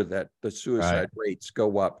year that the suicide rates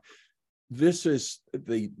go up. This is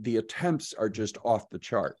the attempts are just off the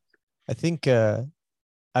chart. I think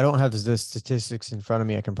I don't have the statistics in front of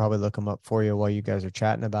me. I can probably look them up for you while you guys are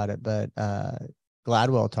chatting about it. But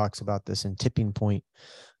Gladwell talks about this in Tipping Point,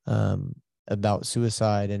 about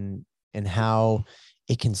suicide and how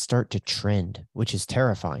it can start to trend, which is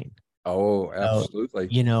terrifying. Oh, absolutely.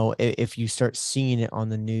 You know, if you start seeing it on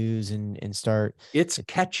the news and start, it's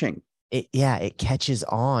catching. It catches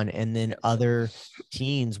on, and then other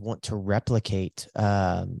teens want to replicate.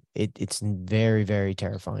 It's very, very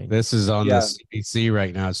terrifying. This is on the CDC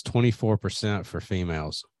right now. It's 24% for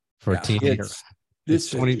females for teenagers. It's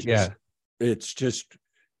 20. It's just.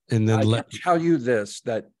 And then I can tell you this,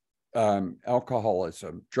 that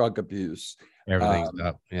alcoholism, drug abuse, everything's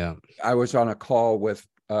up. Yeah. I was on a call with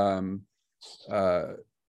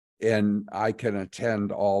and I can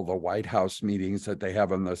attend all the White House meetings that they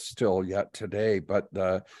have on the still yet today. But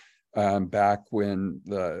back when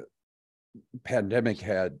the pandemic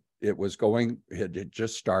had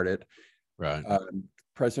just started, right?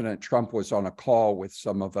 President Trump was on a call with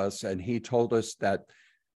some of us, and he told us that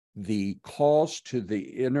the calls to the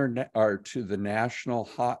internet or to the national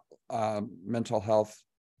mental health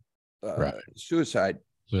suicide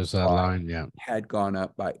line, had gone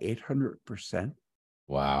up by 800%.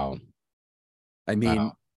 Wow. I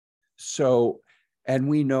mean, so, and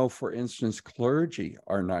we know, for instance, clergy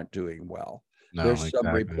are not doing well. There's some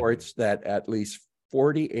reports that at least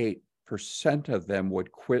 48% of them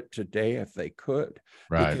would quit today if they could,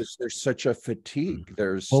 because there's such a fatigue.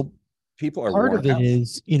 People are part worn of it out.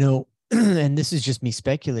 Is, you know, and this is just me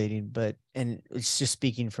speculating, and it's just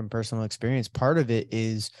speaking from personal experience. Part of it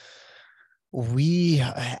is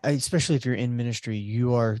especially if you're in ministry,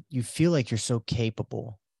 you feel like you're so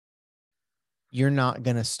capable. You're not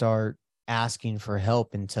going to start asking for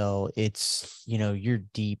help until it's, you know, you're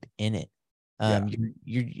deep in it. I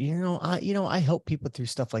help people through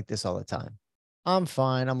stuff like this all the time. I'm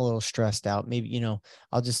fine. I'm a little stressed out. Maybe, you know,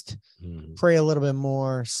 I'll just pray a little bit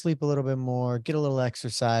more, sleep a little bit more, get a little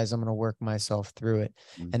exercise. I'm going to work myself through it.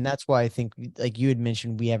 And that's why I think, like you had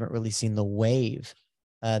mentioned, we haven't really seen the wave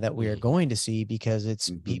that we are going to see, because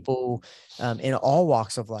it's people in all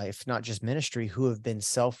walks of life, not just ministry, who have been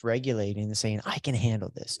self-regulating and saying, I can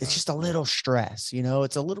handle this. It's just a little stress, you know,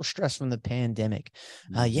 it's a little stress from the pandemic.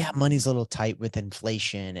 Money's a little tight with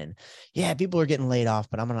inflation, and people are getting laid off,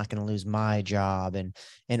 but I'm not going to lose my job, and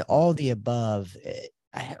all the above.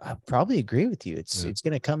 I probably agree with you. It's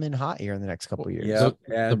going to come in hot here in the next couple of years.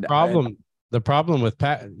 The problem with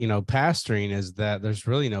pastoring is that there's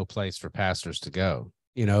really no place for pastors to go.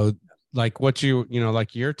 You know, like what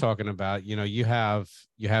like you're talking about, you know, you have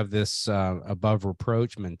this above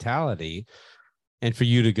reproach mentality, and for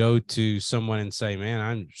you to go to someone and say, man,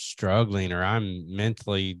 I'm struggling, or I'm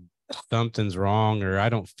mentally, something's wrong, or I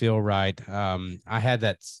don't feel right. I had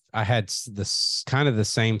this kind of the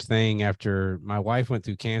same thing after my wife went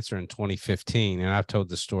through cancer in 2015. And I've told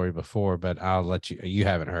the story before, but I'll let you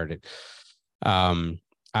haven't heard it.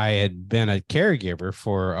 I had been a caregiver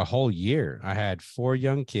for a whole year. I had 4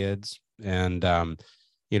 young kids, and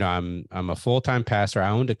you know, I'm a full-time pastor.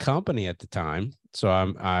 I owned a company at the time, so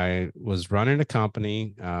I was running a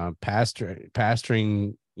company,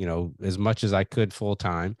 pastoring, you know, as much as I could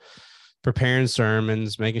full-time, preparing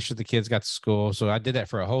sermons, making sure the kids got to school. So I did that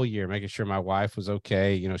for a whole year, making sure my wife was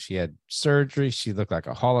okay. You know, she had surgery. She looked like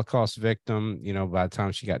a Holocaust victim, you know, by the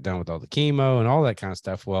time she got done with all the chemo and all that kind of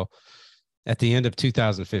stuff. Well, at the end of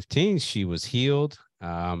 2015, she was healed.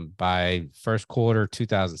 By first quarter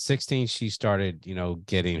 2016, she started, you know,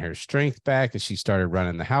 getting her strength back, and she started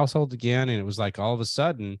running the household again. And it was like all of a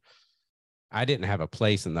sudden, I didn't have a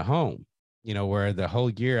place in the home, you know, where the whole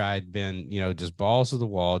year I'd been, you know, just balls to the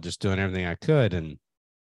wall, just doing everything I could. And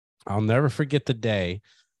I'll never forget the day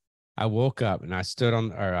I woke up and I sat on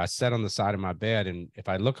the side of my bed. And if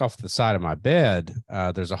I look off the side of my bed,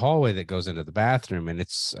 there's a hallway that goes into the bathroom, and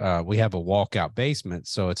we have a walkout basement.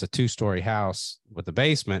 So it's a 2-story house with a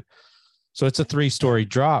basement. So it's a 3-story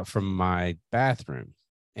drop from my bathroom.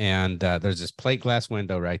 And there's this plate glass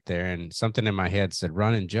window right there. And something in my head said,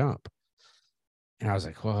 run and jump. And I was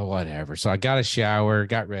like, well, whatever. So I got a shower,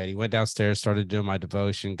 got ready, went downstairs, started doing my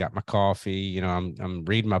devotion, got my coffee. I'm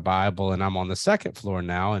reading my Bible, and I'm on the 2nd floor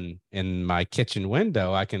now. And in my kitchen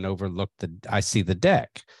window, I can I see the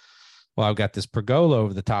deck. Well, I've got this pergola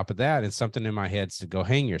over the top of that, and something in my head said, go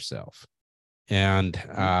hang yourself. And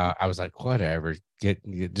I was like, whatever,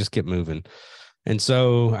 just get moving. And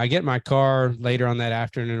so I get in my car later on that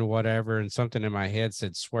afternoon or whatever, and something in my head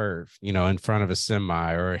said swerve, in front of a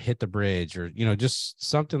semi, or hit the bridge, or, just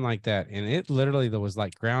something like that. And it literally, there was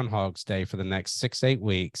like Groundhog's Day for the next 6-8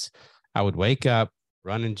 weeks. I would wake up,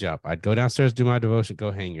 run and jump. I'd go downstairs, do my devotion, go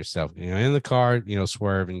hang yourself, in the car,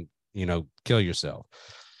 swerve and, kill yourself.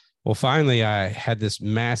 Well, finally, I had this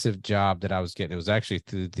massive job that I was getting. It was actually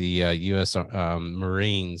through the U.S.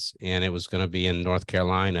 Marines, and it was going to be in North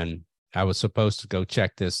Carolina. And I was supposed to go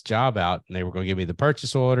check this job out, and they were going to give me the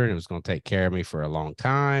purchase order, and it was going to take care of me for a long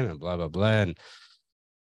time, and blah, blah, blah. And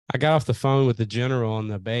I got off the phone with the general on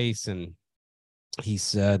the base, and he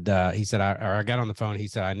said, I got on the phone. He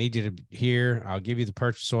said, I need you to here. I'll give you the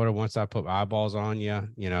purchase order once I put eyeballs on you.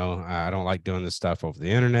 I don't like doing this stuff over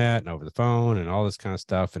the internet and over the phone and all this kind of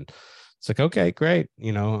stuff. And it's like, okay, great.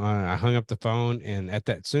 I hung up the phone, and as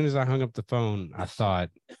soon as I hung up the phone, I thought,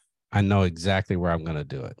 I know exactly where I'm going to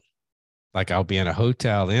do it. Like, I'll be in a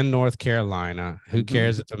hotel in North Carolina. Who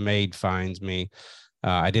cares if a maid finds me?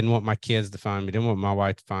 I didn't want my kids to find me. Didn't want my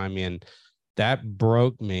wife to find me. And that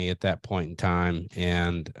broke me at that point in time.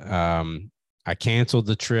 And I canceled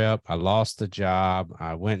the trip. I lost the job.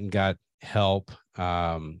 I went and got help.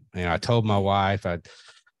 And I told my wife.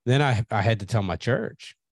 Then I had to tell my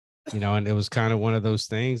church, and it was kind of one of those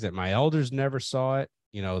things that my elders never saw it.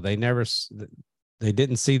 They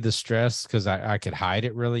didn't see the stress because I could hide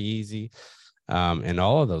it really easy, and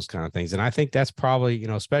all of those kind of things. And I think that's probably,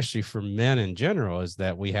 especially for men in general, is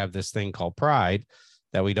that we have this thing called pride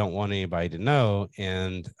that we don't want anybody to know.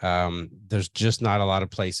 And there's just not a lot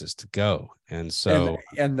of places to go. And so,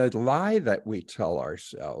 and the lie that we tell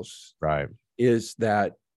ourselves, right, is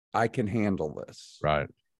that I can handle this, right,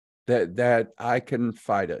 that I can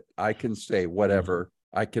fight it. I can say whatever.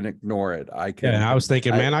 I can ignore it. I can. Yeah, and I was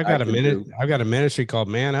thinking, man, I've got a ministry called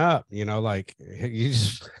Man Up. Like, you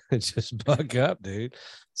just buck up, dude.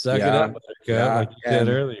 Suck it up, like you said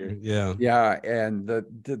earlier. Yeah, yeah. And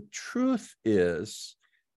the truth is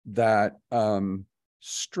that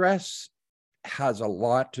stress has a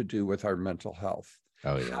lot to do with our mental health.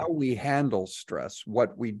 Oh, yeah. How we handle stress,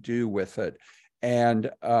 what we do with it,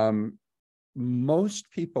 and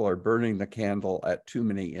most people are burning the candle at too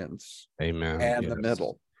many ends. Amen. And the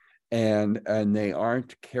middle, and they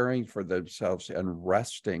aren't caring for themselves and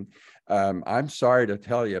resting. I'm sorry to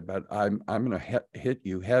tell you, but I'm going to hit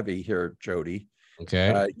you heavy here, Jody.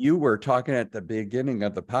 Okay. You were talking at the beginning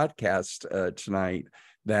of the podcast tonight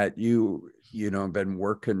that you been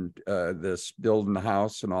working this building the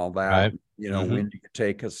house and all that. Right. When you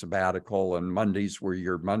take a sabbatical, and Mondays were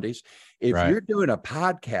your Mondays. If you're doing a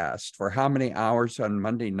podcast for how many hours on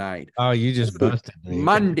Monday night? Oh, you just busted me.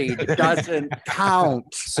 Monday doesn't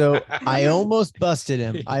count. So I almost busted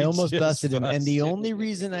him. And the only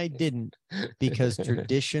reason I didn't, because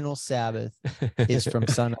traditional Sabbath is from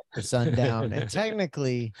sun up to sundown. And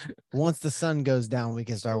technically, once the sun goes down, we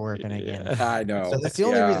can start working again. I know. So that's the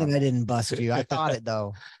only reason I didn't bust you. I thought it,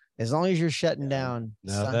 though. As long as you're shutting down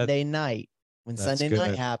Sunday night, when Sunday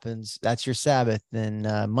night happens, that's your Sabbath. Then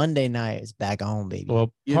Monday night is back on, baby.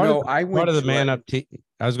 Well, part of the Man Up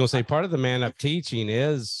teaching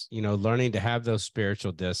is, learning to have those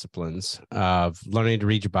spiritual disciplines of learning to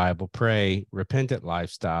read your Bible, pray, repentant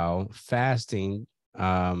lifestyle, fasting,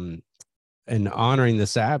 and honoring the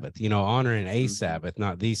Sabbath, honoring a Sabbath,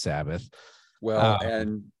 not the Sabbath. Well,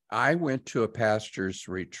 and I went to a pastor's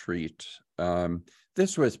retreat.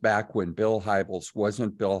 This was back when Bill Hybels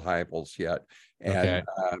wasn't Bill Hybels yet. And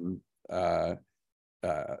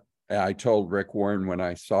I told Rick Warren when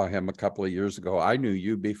I saw him a couple of years ago, I knew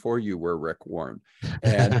you before you were Rick Warren.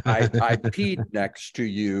 And I peed next to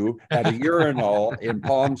you at a urinal in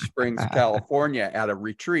Palm Springs, California at a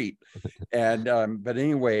retreat. And but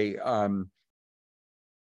anyway,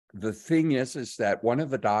 the thing is that one of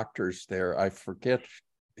the doctors there, I forget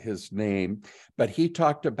his name, but he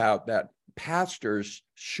talked about that pastors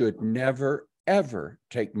should never, ever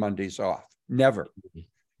take Mondays off. Never.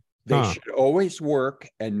 They should always work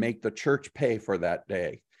and make the church pay for that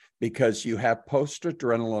day. because you have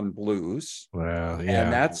post-adrenaline blues. Well, yeah.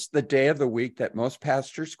 And that's the day of the week that most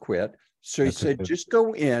pastors quit. So he said, just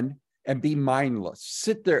go in and be mindless.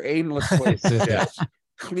 Sit there aimlessly.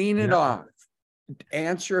 Clean it off.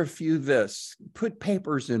 Answer a few this. Put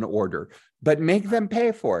papers in order, but make them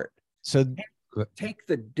pay for it. So take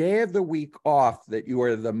the day of the week off that you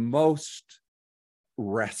are the most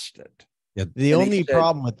rested. Yeah. The only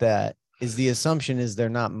problem with that is the assumption is they're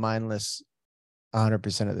not mindless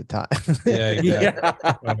 100% of the time. Yeah,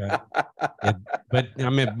 exactly. But I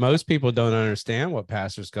mean, most people don't understand what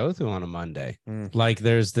pastors go through on a Monday. Like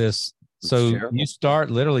there's this, so you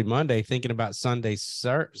start literally Monday thinking about Sunday's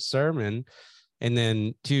sermon, and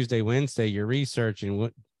then Tuesday, Wednesday, you're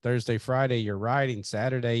researching. Thursday, Friday, you're writing.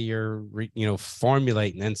 Saturday, you're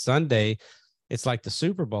formulating. And Sunday, it's like the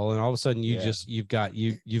Super Bowl, and all of a sudden you've got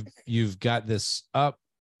this up.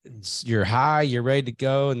 You're high, you're ready to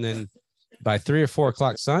go, and then by 3 or 4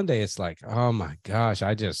 o'clock Sunday, it's like, oh my gosh,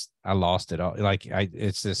 I lost it all. Like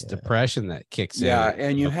it's this depression that kicks in. Yeah,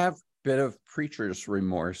 and you have a bit of preacher's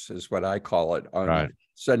remorse, is what I call it. On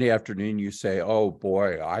Sunday afternoon, you say, "Oh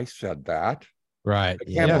boy, I said that." Right.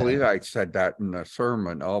 I can't believe I said that in the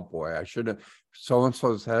sermon. Oh boy, I should have. So and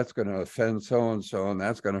so, that's going to offend so and so, and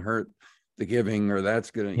that's going to hurt the giving, or that's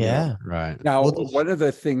going to. Right. Now, one of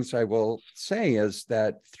the things I will say is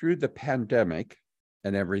that through the pandemic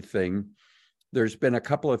and everything, there's been a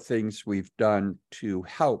couple of things we've done to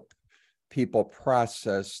help people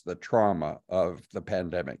process the trauma of the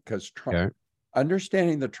pandemic, because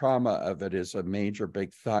understanding the trauma of it is a major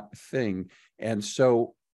big thing. And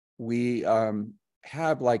so we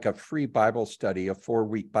have like a free Bible study, a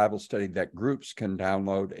 4-week Bible study that groups can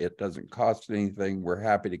download. It doesn't cost anything. We're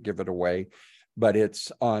happy to give it away, but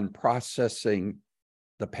it's on processing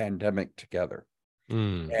the pandemic together.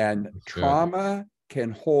 And trauma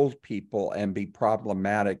can hold people and be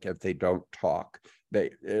problematic if they don't talk.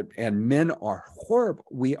 And men are horrible.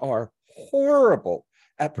 We are horrible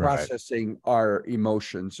at processing our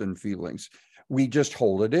emotions and feelings. We just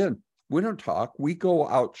hold it in. We don't talk. We go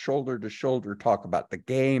out shoulder to shoulder, talk about the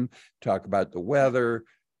game, talk about the weather.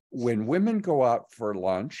 When women go out for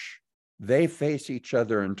lunch, they face each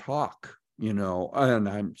other and talk, and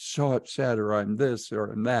I'm so upset, or I'm this,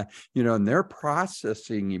 or I'm that, and they're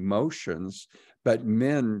processing emotions, but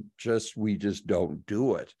men we just don't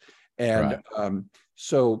do it. And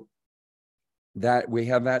so that we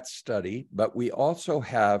have that study, but we also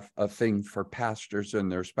have a thing for pastors and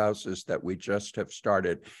their spouses that we just have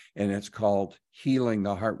started, and it's called Healing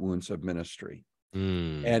the Heart Wounds of Ministry.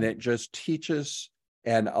 And it just teaches,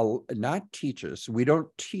 and not teaches, we don't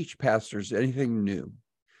teach pastors anything new.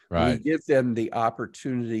 We give them the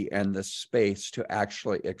opportunity and the space to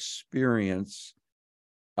actually experience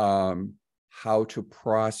how to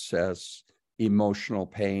process emotional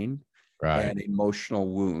pain and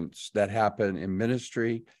emotional wounds that happen in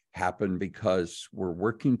ministry, happen because we're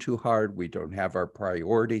working too hard, we don't have our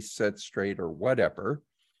priorities set straight, or whatever,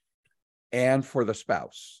 and for the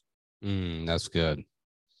spouse. That's good.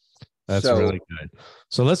 That's really good.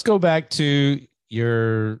 So let's go back to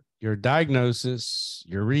your diagnosis,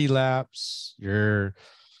 your relapse,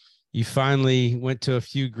 you finally went to a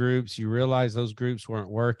few groups. You realized those groups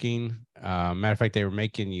weren't working. Matter of fact, they were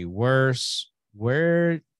making you worse.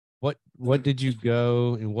 What did you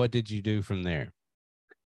go and what did you do from there?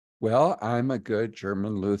 Well, I'm a good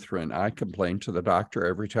German Lutheran. I complained to the doctor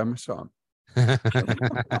every time I saw him.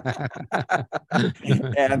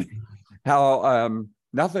 And how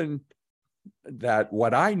nothing, that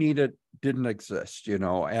what I needed didn't exist,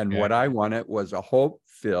 and what I wanted was a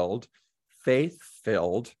hope-filled,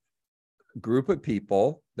 faith-filled group of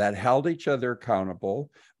people that held each other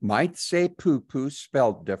accountable, might say poo-poo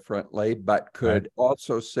spelled differently, but could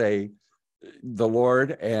also say the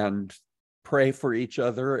Lord and pray for each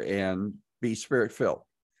other and be spirit-filled.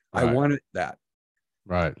 I wanted that.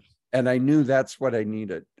 And I knew that's what I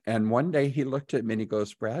needed. And one day he looked at me and he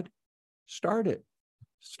goes, "Brad, start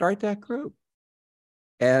that group.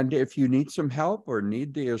 And if you need some help or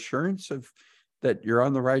need the assurance of that you're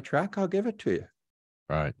on the right track, I'll give it to you."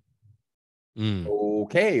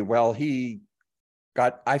 Okay, well,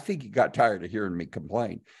 I think he got tired of hearing me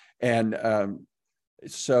complain. And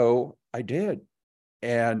so I did.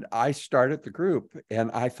 And I started the group,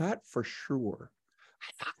 and I thought for sure,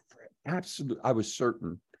 I was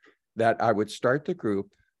certain that I would start the group.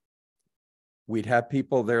 We'd have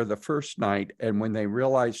people there the first night, and when they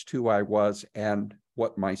realized who I was and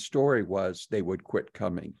what my story was, they would quit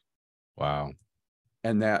coming. Wow.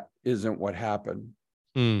 And that isn't what happened.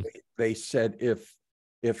 They said,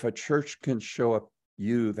 if a church can show up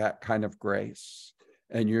you that kind of grace,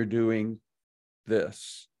 and you're doing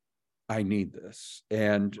this, I need this.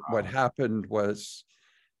 And what happened was,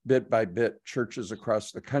 bit by bit, churches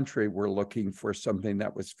across the country were looking for something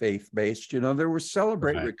that was faith-based. There was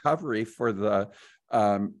Celebrate Recovery for the,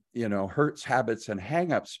 hurts, habits, and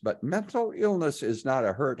hangups, but mental illness is not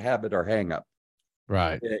a hurt, habit, or hangup.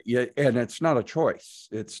 Right. And it's not a choice.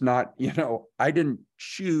 It's not, I didn't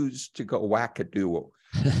choose to go wackadoo.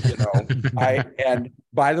 And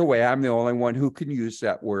by the way, I'm the only one who can use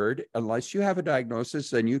that word. Unless you have a diagnosis,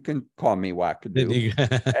 then you can call me wackadoo.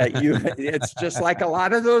 It's just like a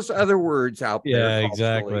lot of those other words out there. Yeah,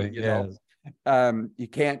 exactly. You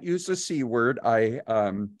can't use the C word. I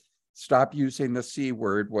stopped using the C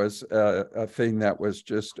word was a thing that was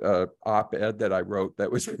just a op-ed that I wrote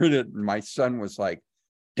that was written. My son was like,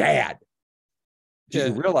 "Dad, do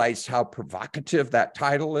you realize how provocative that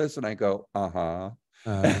title is?" And I go,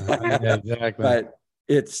 yeah, exactly. But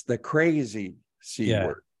it's the crazy C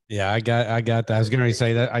word. Yeah, I got that. I was going to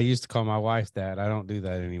say that I used to call my wife that. I don't do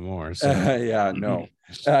that anymore. So. No.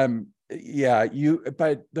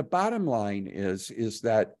 But the bottom line is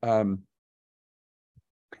that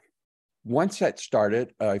once that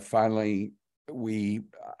started, I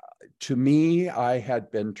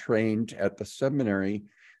had been trained at the seminary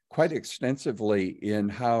quite extensively in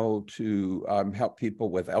how to help people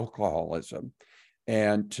with alcoholism.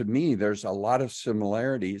 And to me, there's a lot of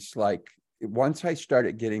similarities. Like once I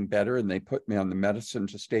started getting better and they put me on the medicine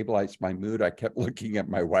to stabilize my mood, I kept looking at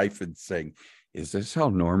my wife and saying, "Is this how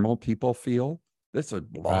normal people feel? This is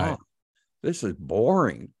blah. Right. This is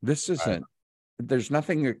boring. This isn't, there's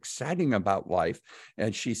nothing exciting about life."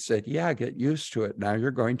 And she said, "Yeah, get used to it. Now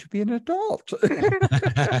you're going to be an adult."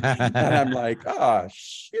 And I'm like, "Oh,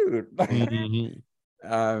 shoot." That's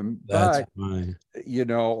funny.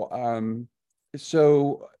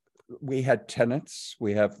 So we had tenets,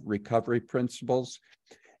 we have recovery principles.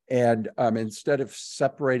 And instead of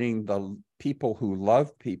separating the people who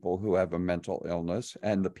love people who have a mental illness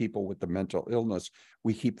and the people with the mental illness,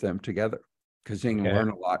 we keep them together because they can learn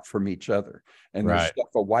a lot from each other. And there's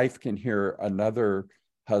stuff a wife can hear another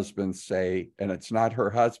husband say, and it's not her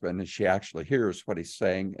husband, and she actually hears what he's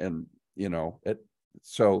saying. And,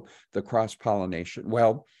 so the cross-pollination.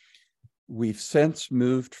 Well, we've since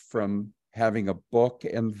moved from having a book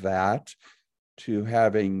and that to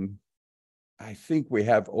having, I think we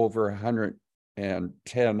have over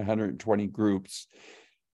 110, 120 groups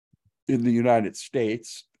in the United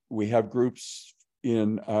States. We have groups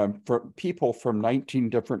for people from 19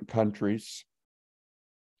 different countries.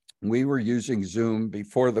 We were using Zoom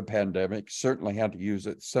before the pandemic, certainly had to use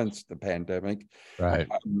it since the pandemic. Right.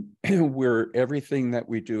 Everything that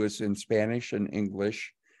we do is in Spanish and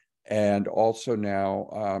English. And also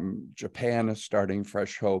now Japan is starting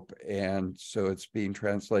Fresh Hope. And so it's being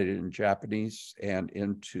translated in Japanese, and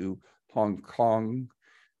into Hong Kong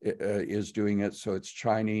is doing it. So it's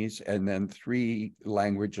Chinese, and then 3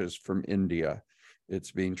 languages from India.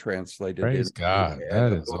 It's being translated. Praise God.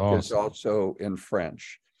 That is awesome. It's also in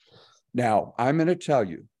French. Now, I'm going to tell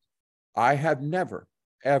you, I have never,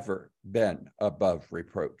 ever been above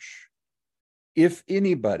reproach. If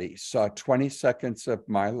anybody saw 20 seconds of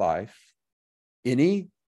my life, any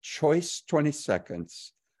choice 20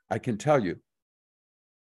 seconds, I can tell you.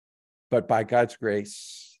 But by God's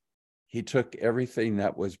grace, he took everything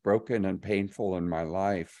that was broken and painful in my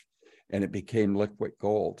life, and it became liquid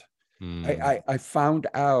gold. I found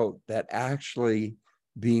out that actually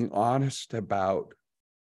being honest about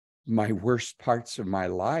my worst parts of my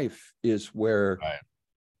life is where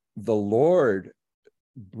the Lord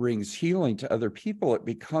brings healing to other people. It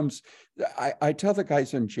becomes, I tell the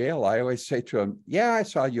guys in jail, I always say to them, "Yeah, I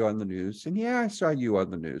saw you on the news, and yeah, I saw you on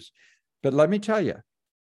the news. But let me tell you,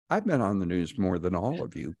 I've been on the news more than all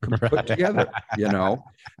of you put together,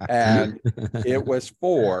 and it was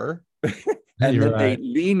and then they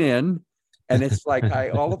lean in, and it's like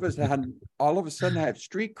all of a sudden I have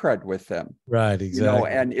street cred with them. Right,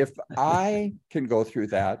 exactly. And if I can go through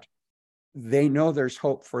that, they know there's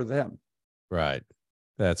hope for them. Right.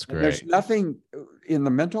 That's great. And there's nothing in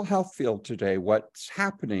the mental health field today. What's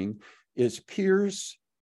happening is peers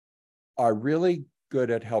are really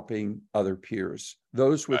good at helping other peers.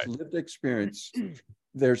 Those with lived experience,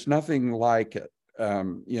 there's nothing like it.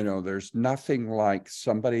 There's nothing like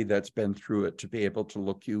somebody that's been through it to be able to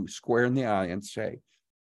look you square in the eye and say,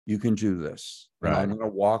 "You can do this. And I'm going to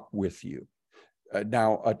walk with you."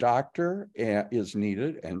 Now, a doctor is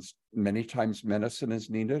needed, and many times medicine is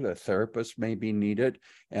needed. A therapist may be needed,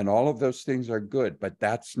 and all of those things are good, but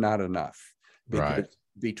that's not enough. Because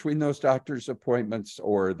between those doctor's appointments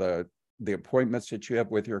or the appointments that you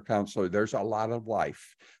have with your counselor, there's a lot of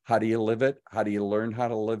life. How do you live it? How do you learn how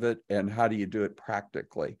to live it? And how do you do it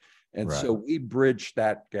practically? And Right. so we bridge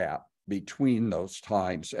that gap between those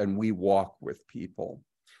times, and we walk with people.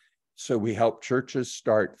 So we help churches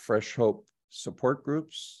start Fresh Hope support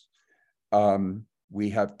groups. We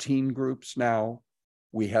have teen groups now.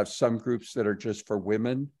 We have some groups that are just for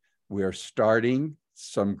women. We are starting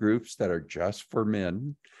some groups that are just for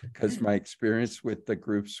men, because my experience with the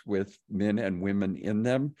groups with men and women in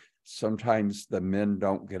them, sometimes the men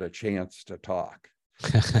don't get a chance to talk.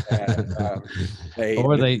 And,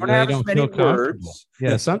 or they don't feel comfortable.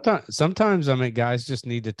 Yeah, sometimes I mean, guys just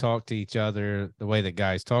need to talk to each other the way that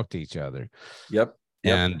guys talk to each other. Yep.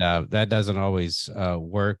 And that doesn't always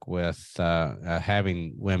work with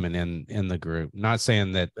having women in the group. Not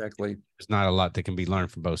saying that exactly. There's not a lot that can be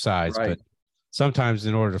learned from both sides, Right. but sometimes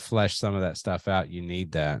in order to flesh some of that stuff out, you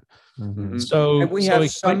need that. Mm-hmm. So, and we have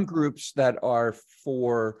some groups that are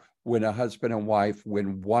for when a husband and wife,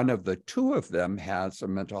 when one of the two of them has a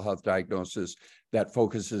mental health diagnosis, that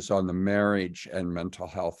focuses on the marriage and mental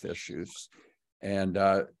health issues. And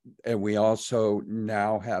we also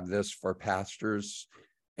now have this for pastors.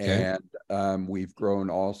 Okay. And we've grown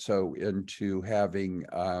also into having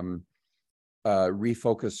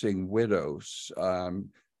refocusing widows,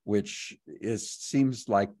 which seems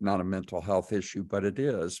like not a mental health issue, but it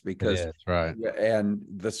is, because right. And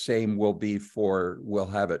the same we'll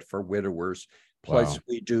have it for widowers. Plus,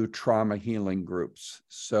 we do trauma healing groups.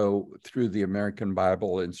 So through the American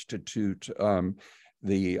Bible Institute,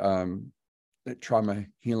 the Trauma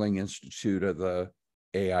Healing Institute of the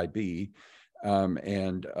AIB,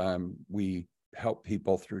 we help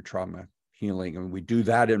people through trauma healing, and we do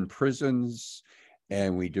that in prisons,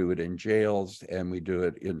 and we do it in jails, and we do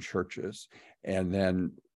it in churches. And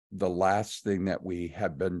then the last thing that we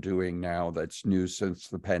have been doing now that's new since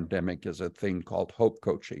the pandemic is a thing called hope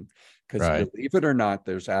coaching, because believe it or not,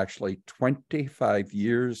 there's actually 25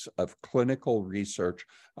 years of clinical research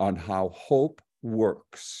on how hope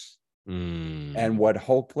works. And what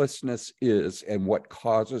hopelessness is and what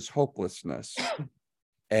causes hopelessness.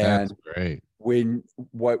 And that's great. And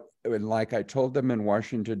like I told them in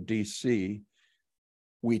Washington, D.C.,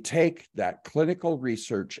 we take that clinical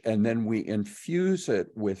research and then we infuse it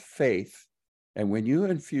with faith. And when you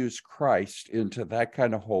infuse Christ into that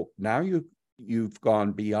kind of hope, now you've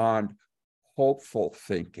gone beyond hopeful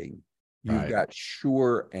thinking. You've got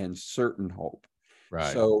sure and certain hope.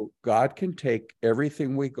 Right. So God can take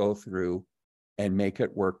everything we go through and make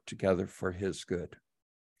it work together for his good.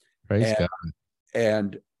 Praise God.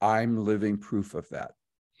 And I'm living proof of that.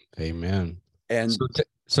 Amen. And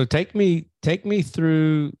so take me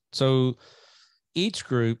through. So each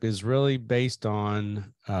group is really based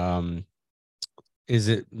on, is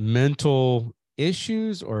it mental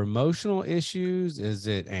issues or emotional issues? Is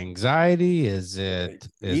it anxiety?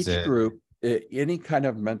 Each group, any kind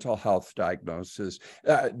of mental health diagnosis,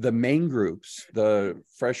 the main groups, the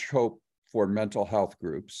Fresh Hope for mental health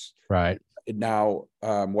groups. Right. Now,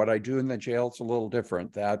 what I do in the jail is a little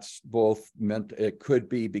different. That's both meant, it could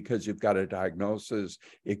be because you've got a diagnosis.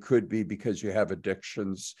 It could be because you have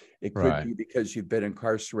addictions. It could be because you've been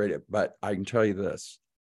incarcerated. But I can tell you this,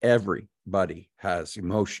 everybody has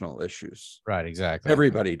emotional issues. Right, exactly.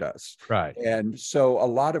 Everybody does. Right. And so a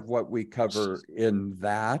lot of what we cover in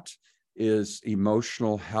that is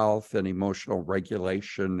emotional health and emotional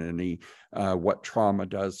regulation, and what trauma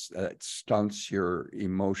does that stunts your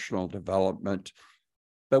emotional development.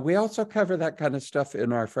 But we also cover that kind of stuff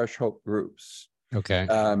in our Fresh Hope groups. Okay.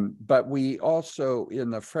 But we also,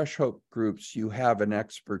 in the Fresh Hope groups, you have an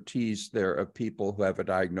expertise there of people who have a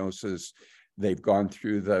diagnosis. They've gone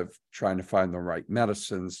through trying to find the right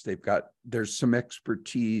medicines. There's some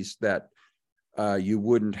expertise that you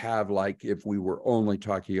wouldn't have, like if we were only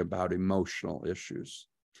talking about emotional issues.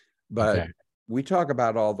 But we talk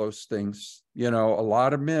about all those things. A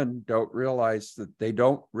lot of men don't realize that they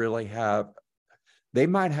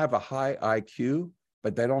might have a high IQ,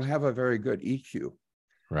 but they don't have a very good EQ.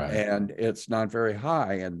 Right. And it's not very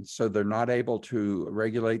high. And so they're not able to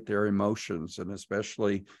regulate their emotions. And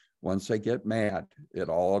especially once they get mad, it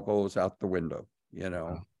all goes out the window,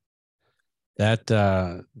 Wow. That's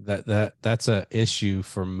a issue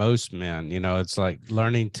for most men. It's like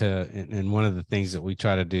learning to, and one of the things that we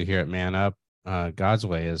try to do here at Man Up, God's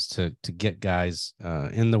Way, is to get guys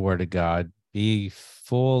in the Word of God, be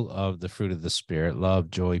full of the fruit of the Spirit: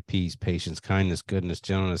 love, joy, peace, patience, kindness, goodness,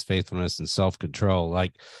 gentleness, faithfulness, and self-control.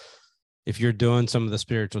 Like, if you're doing some of the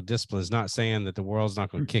spiritual disciplines, not saying that the world's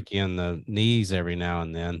not going to kick you in the knees every now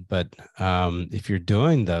and then, but if you're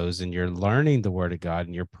doing those and you're learning the Word of God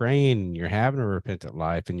and you're praying and you're having a repentant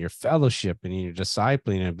life and you're fellowship and you're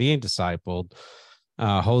discipling and being discipled,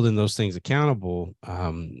 holding those things accountable,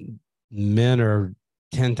 men are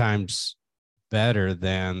 10 times better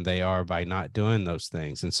than they are by not doing those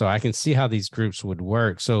things. And so I can see how these groups would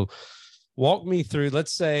work. So walk me through,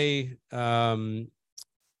 let's say, well,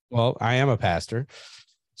 I am a pastor.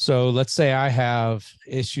 So let's say I have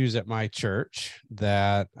issues at my church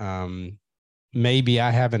that maybe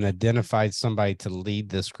I haven't identified somebody to lead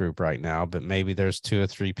this group right now, but maybe there's 2 or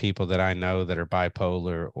 3 people that I know that are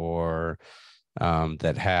bipolar or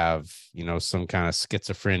that have, some kind of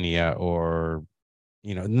schizophrenia or,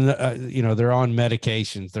 they're on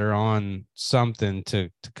medications, they're on something to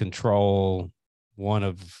control one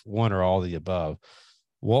or all the above.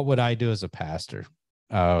 What would I do as a pastor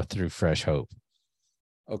through Fresh Hope?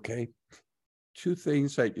 Okay. 2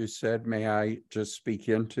 things that you said, may I just speak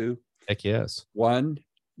into? Heck yes. 1,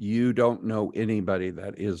 you don't know anybody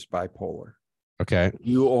that is bipolar. Okay.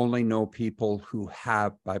 You only know people who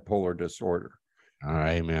have bipolar disorder. All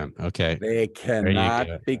right, man. Okay. They cannot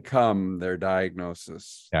become their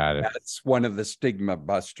diagnosis. Got it. That's one of the stigma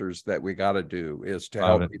busters that we got to do, is to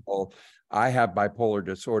help people. I have bipolar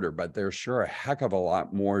disorder, but there's sure a heck of a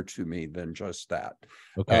lot more to me than just that.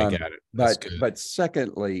 Okay, got it. But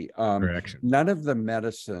secondly, none of the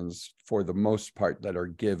medicines, for the most part, that are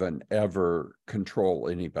given ever control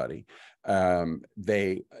anybody.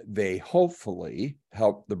 They hopefully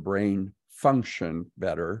help the brain function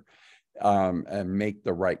better, and make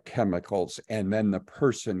the right chemicals, and then the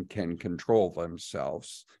person can control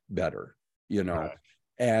themselves better, Right.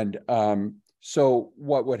 And so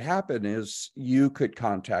what would happen is you could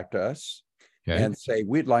contact us and say,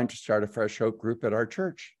 we'd like to start a Fresh Hope group at our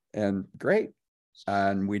church. And great.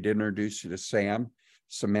 And we'd introduce you to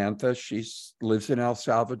Samantha. She lives in El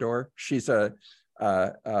Salvador. She's a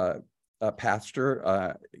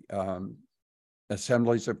pastor,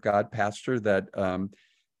 Assemblies of God pastor that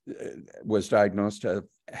was diagnosed as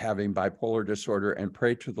having bipolar disorder, and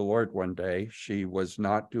prayed to the Lord one day. She was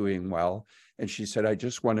not doing well. And she said, I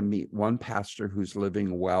just want to meet one pastor who's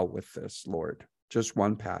living well with this, Lord, just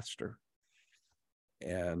one pastor.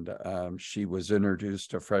 And she was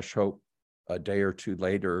introduced to Fresh Hope a day or 2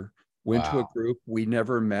 later, went to a group. We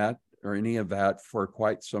never met or any of that for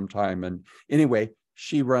quite some time. And anyway,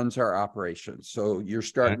 she runs our operations. So you're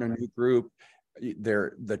starting a new group.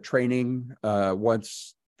 The training,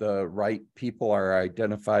 once the right people are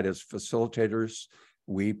identified as facilitators,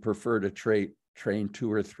 we prefer to train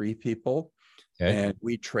 2 or 3 people, and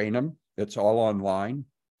we train them. It's all online.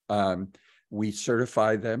 We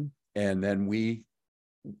certify them, and then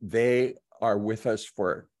they are with us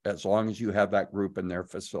for as long as you have that group and they're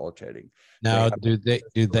facilitating. Now, do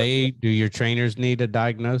your trainers need a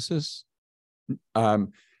diagnosis?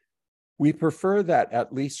 We prefer that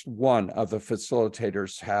at least one of the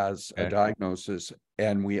facilitators has a diagnosis,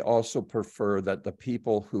 and we also prefer that the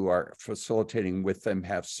people who are facilitating with them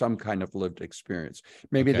have some kind of lived experience.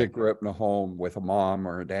 Maybe they grew up in a home with a mom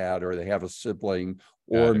or a dad, or they have a sibling,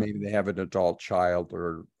 or maybe they have an adult child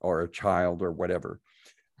or a child or whatever.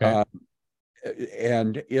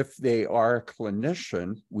 And if they are a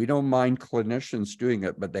clinician, we don't mind clinicians doing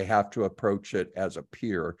it, but they have to approach it as a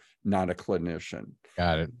peer, not a clinician.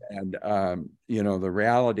 Got it. And, the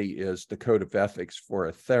reality is the code of ethics for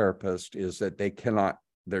a therapist is that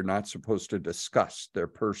they're not supposed to discuss their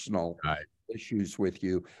personal issues with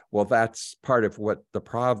you. Well, that's part of what the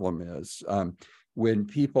problem is. When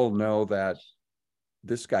people know that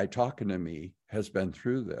this guy talking to me has been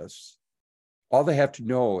through this, all they have to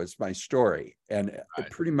know is my story, and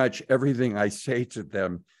pretty much everything I say to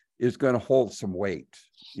them is going to hold some weight.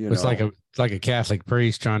 It's like a Catholic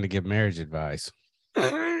priest trying to give marriage advice.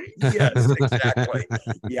 Yes, exactly.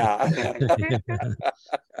 Yeah.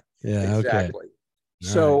 Yeah. Exactly. Okay.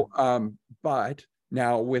 So, but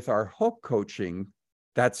now with our Hope coaching,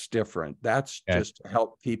 that's different. That's just to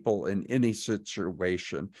help people in any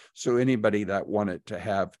situation. So anybody that wanted to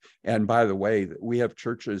have, and by the way, we have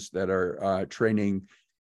churches that are training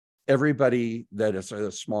everybody that is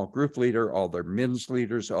a small group leader, all their men's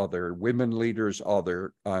leaders, all their women leaders, all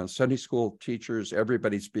their Sunday school teachers.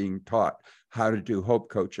 Everybody's being taught how to do Hope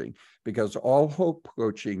coaching, because all Hope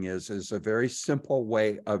coaching is a very simple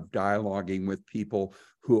way of dialoguing with people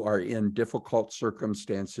who are in difficult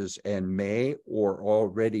circumstances and may or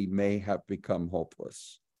already may have become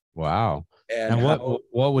hopeless. Wow. And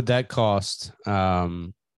what would that cost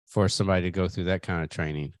for somebody to go through that kind of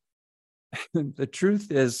training? The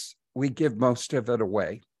truth is, we give most of it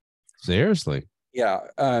away. Seriously? Yeah.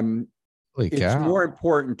 It's more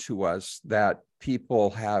important to us that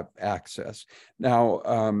people have access. Now,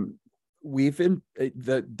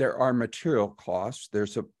 there are material costs.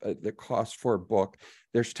 There's the cost for a book.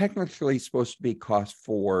 There's technically supposed to be cost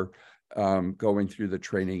for going through the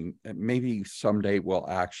training. Maybe someday we'll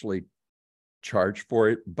actually charge for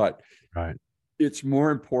it, but it's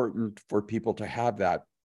more important for people to have that.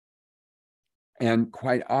 And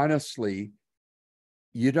quite honestly,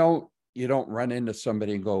 you don't run into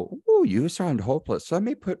somebody and go, "Oh, you sound hopeless. Let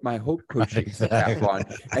me put my hope coaching cap on.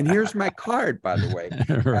 And here's my card, by the way."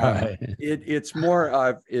 It's more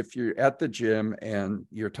of, if you're at the gym and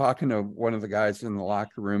you're talking to one of the guys in the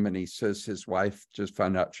locker room and he says his wife just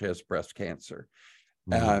found out she has breast cancer.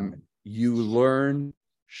 You learn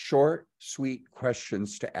short, sweet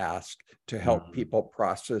questions to ask to help people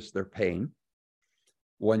process their pain.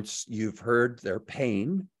 Once you've heard their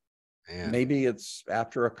pain, maybe it's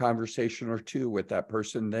after a conversation or two with that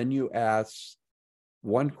person, then you ask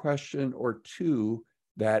one question or two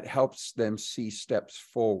that helps them see steps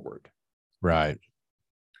forward. Right.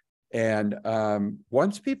 And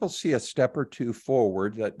once people see a step or two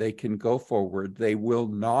forward that they can go forward, they will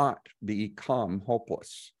not become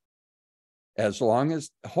hopeless. As long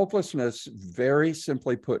as hopelessness, very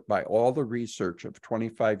simply put by all the research of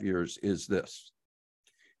 25 years, is this.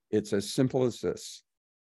 It's as simple as this: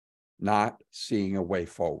 not seeing a way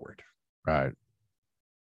forward. Right.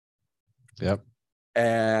 Yep.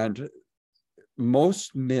 And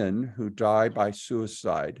most men who die by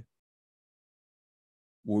suicide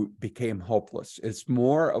became hopeless. It's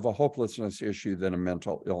more of a hopelessness issue than a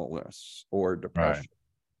mental illness or depression.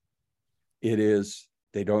 It is,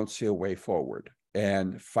 they don't see a way forward.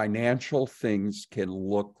 And financial things can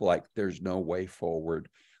look like there's no way forward,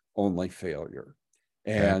 only failure.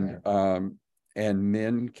 And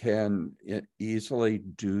men can easily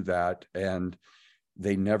do that, and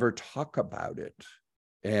they never talk about it.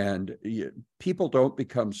 And people don't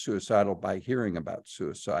become suicidal by hearing about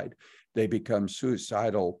suicide. They become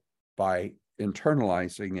suicidal by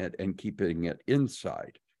internalizing it and keeping it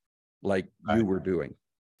inside, like you were doing.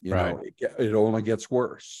 You know, it only gets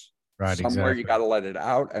worse. Somewhere you got to let it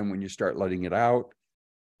out. And when you start letting it out,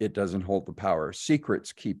 it doesn't hold the power.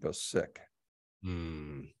 Secrets keep us sick.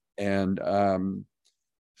 And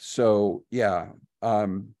so, yeah.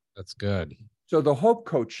 That's good. So the hope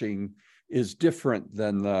coaching is different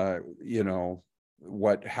than the, you know,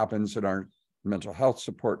 what happens in our mental health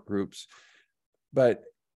support groups. But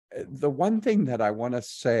the one thing that I want to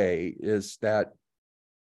say is that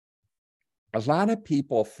a lot of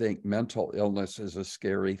people think mental illness is a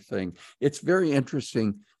scary thing. It's very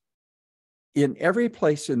interesting. In every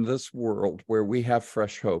place in this world where we have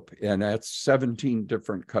Fresh Hope, and that's 17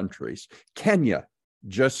 different countries, Kenya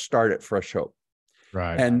just started Fresh Hope.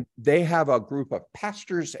 And they have a group of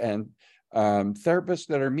pastors and therapists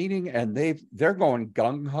that are meeting, and they're going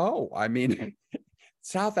gung-ho. I mean,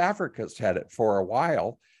 South Africa's had it for a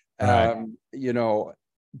while, you know,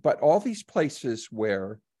 but all these places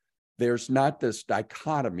where there's not this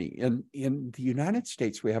dichotomy. In the United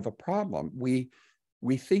States, we have a problem.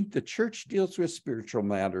 We think the church deals with spiritual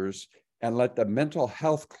matters and let the mental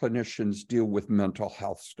health clinicians deal with mental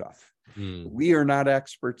health stuff. We are not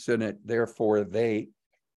experts in it. Therefore,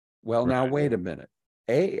 now wait a minute.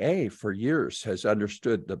 AA for years has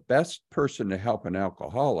understood the best person to help an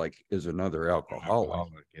alcoholic is another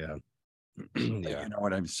alcoholic. You know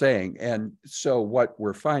what I'm saying? And so what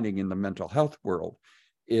we're finding in the mental health world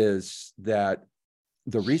is that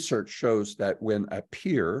the research shows that when a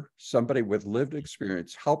peer, somebody with lived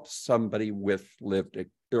experience, helps somebody with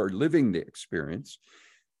living the experience,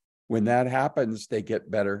 when that happens, they get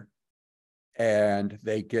better, and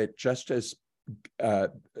they get just as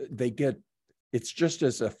it's just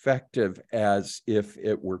as effective as if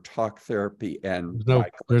it were talk therapy. And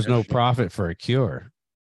there's no profit for a cure.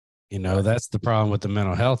 You know, that's the problem with the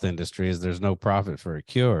mental health industry, is there's no profit for a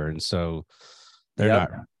cure. And so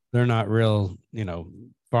they're not real, you know,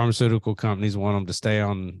 pharmaceutical companies want them to stay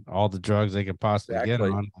on all the drugs they could possibly get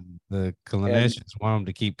on. The clinicians want them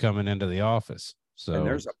to keep coming into the office. So, and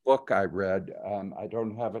there's a book I read, I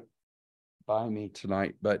don't have it by me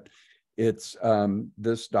tonight, but it's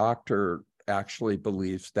this doctor actually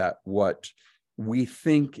believes that what we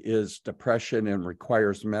think is depression and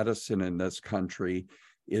requires medicine in this country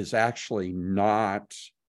is actually not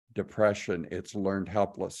depression, it's learned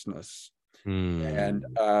helplessness. And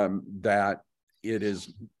that it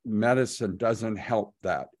is medicine doesn't help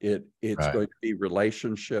that. It's going to be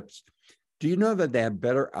relationships. Do you know that they have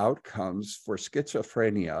better outcomes for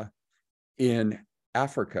schizophrenia in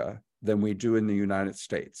Africa than we do in the United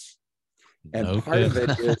States? And part of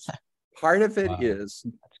it is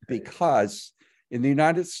because in the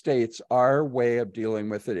United States, our way of dealing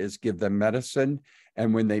with it is give them medicine,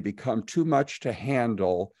 and when they become too much to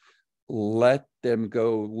handle, let them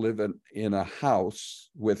go live in a house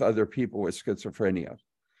with other people with schizophrenia.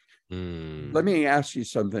 Let me ask you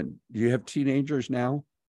something. Do you have teenagers now?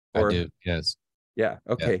 Or, I do, yes. Yeah,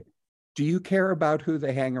 okay. Yeah. Do you care about who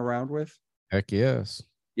they hang around with? Heck yes.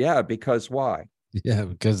 Yeah, because why? Yeah,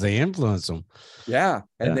 because they influence them. Yeah,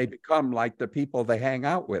 and they become like the people they hang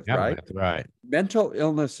out with, right? Right. Mental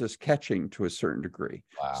illness is catching to a certain degree.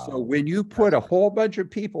 Wow. So when you put a whole bunch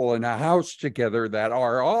of people in a house together that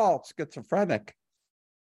are all schizophrenic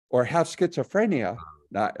or have schizophrenia,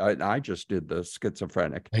 I just did the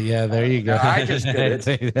schizophrenic. Yeah, there you go. I just did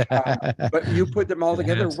it. But you put them all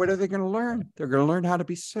together, what are they going to learn? They're going to learn how to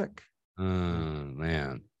be sick.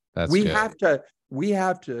 Man, that's we good. have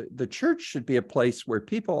to, the church should be a place where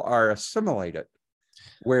people are assimilated,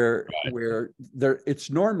 where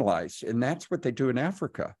it's normalized. And that's what they do in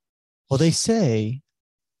Africa. Well, they say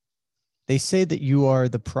that you are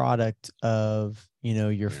the product of,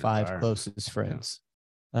 your five closest friends.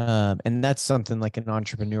 Yeah. And that's something like an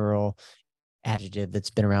entrepreneurial adjective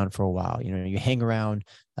that's been around for a while. You hang around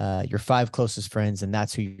your five closest friends, and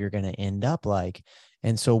that's who you're going to end up like.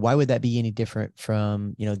 And so why would that be any different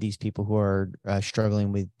from, these people who are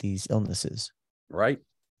struggling with these illnesses? Right.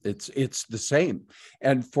 It's the same.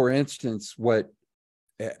 And for instance, what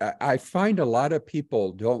I find a lot of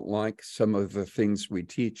people don't like some of the things we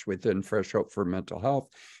teach within Fresh Hope for Mental Health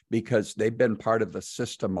because they've been part of the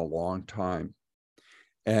system a long time.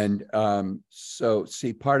 And so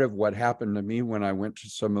see, part of what happened to me when I went to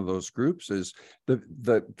some of those groups is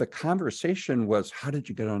the conversation was, how did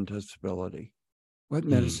you get on disability? What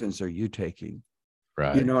medicines are you taking?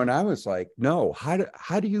 Right. And I was like, no,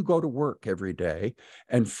 how do you go to work every day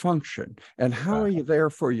and function? And how are you there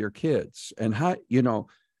for your kids? And how,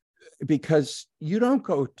 because you don't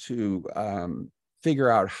go to figure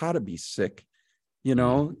out how to be sick,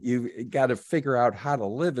 you got to figure out how to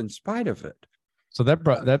live in spite of it. So that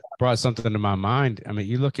brought something to my mind. I mean,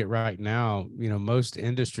 you look at right now, most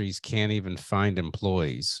industries can't even find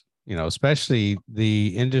employees, especially the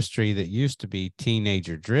industry that used to be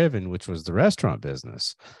teenager driven, which was the restaurant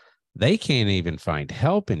business. They can't even find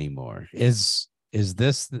help anymore. Is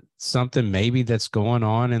this something maybe that's going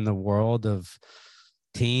on in the world of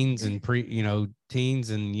teens and teens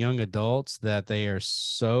and young adults, that they are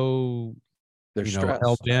so they're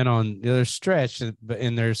hell bent on, they're stretched,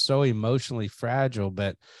 and they're so emotionally fragile,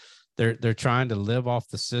 but they're trying to live off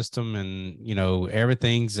the system, and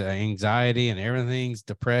everything's anxiety and everything's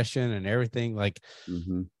depression and everything, like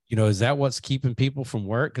is that what's keeping people from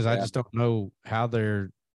work? Because I just don't know how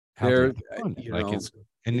they're doing it. Like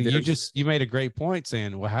you made a great point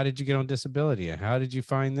saying, well, how did you get on disability, and how did you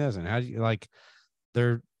find this, and how do you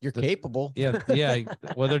you're capable. Yeah.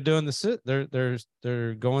 Well, they're doing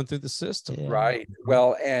they're going through the system. Yeah. Right.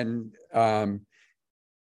 Well, and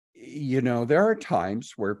there are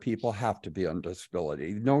times where people have to be on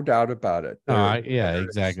disability, no doubt about it.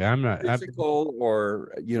 Exactly. I'm not physical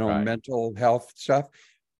or mental health stuff,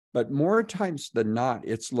 but more times than not,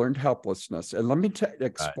 it's learned helplessness. And let me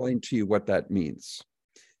explain to you what that means.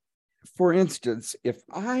 For instance, if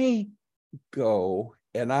I go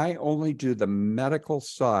and I only do the medical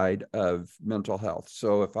side of mental health.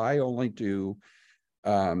 So if I only do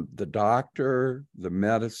the doctor, the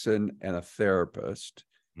medicine, and a therapist,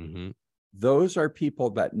 those are people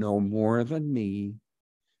that know more than me.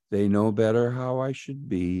 They know better how I should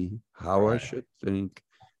be, how I should think.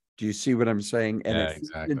 Do you see what I'm saying? And it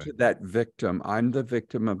feeds into that victim. I'm the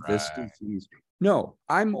victim of this disease. No,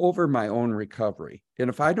 I'm over my own recovery. And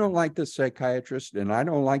if I don't like the psychiatrist and I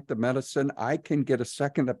don't like the medicine, I can get a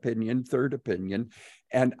second opinion, third opinion,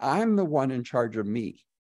 and I'm the one in charge of me.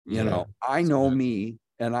 I know me,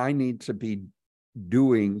 and I need to be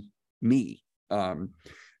doing me.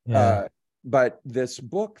 But this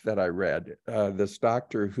book that I read, this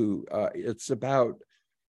doctor who it's about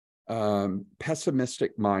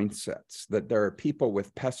pessimistic mindsets, that there are people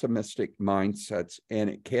with pessimistic mindsets and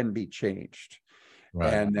it can be changed.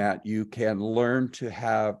 And that you can learn to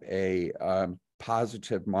have a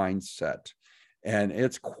positive mindset, and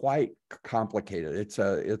it's quite complicated. It's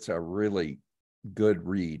a really good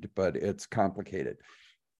read, but it's complicated.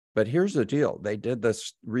 But here's the deal: they did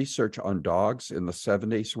this research on dogs in the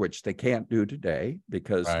 70s, which they can't do today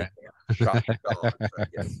because they can't shot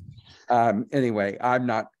dogs. Anyway, I'm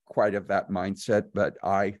not quite of that mindset, but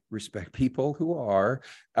I respect people who are.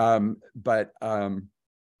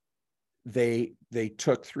 They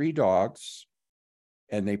took 3 dogs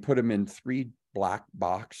and they put them in 3 black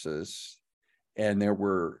boxes, and there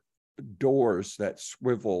were doors that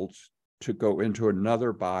swiveled to go into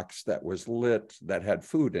another box that was lit that had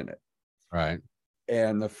food in it. Right.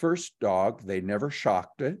 And the first dog, they never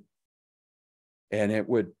shocked it, and it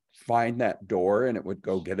would find that door and it would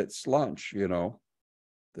go get its lunch,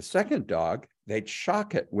 The second dog, they'd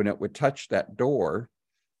shock it when it would touch that door.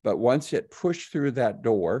 But once it pushed through that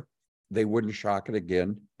door, they wouldn't shock it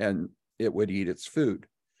again, and it would eat its food.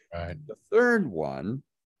 Right. The third one,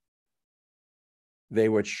 they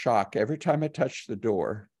would shock every time it touched the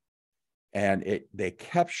door, and they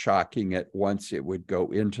kept shocking it once it would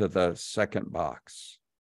go into the second box.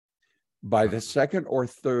 By the second or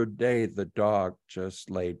third day, the dog just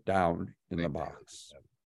laid down in the box.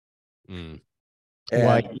 And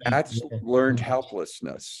that's learned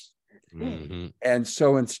helplessness. Mm-hmm. And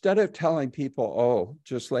so instead of telling people, oh,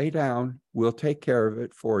 just lay down, we'll take care of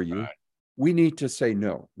it for you, we need to say,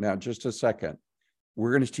 no, now just a second.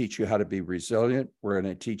 We're going to teach you how to be resilient. We're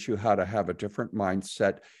going to teach you how to have a different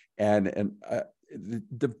mindset. And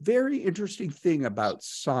the very interesting thing about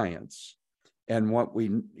science and what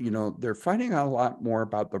they're finding out a lot more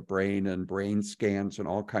about the brain and brain scans and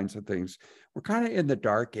all kinds of things. We're kind of in the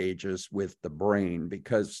dark ages with the brain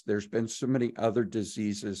because there's been so many other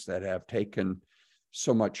diseases that have taken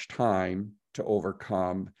so much time to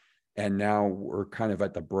overcome. And now we're kind of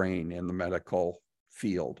at the brain in the medical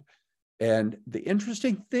field. And the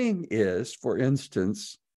interesting thing is, for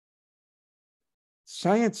instance,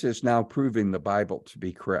 science is now proving the Bible to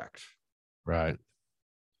be correct. Right.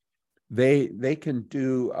 They can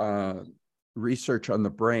do research on the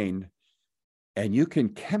brain, and you can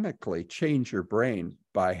chemically change your brain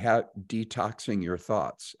by detoxing your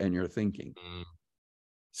thoughts and your thinking.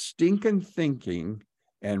 Stinking thinking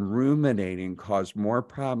and ruminating cause more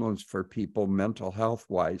problems for people mental health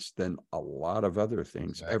wise than a lot of other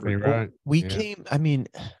things. Exactly right. We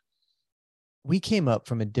came up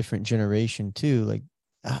from a different generation too. Like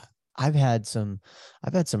I've had some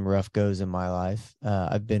rough goes in my life.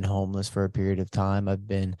 I've been homeless for a period of time. I've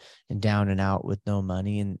been down and out with no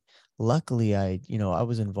money. And luckily I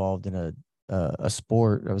was involved in a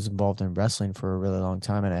sport. I was involved in wrestling for a really long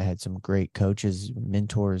time. And I had some great coaches,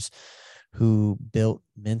 mentors who built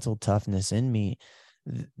mental toughness in me.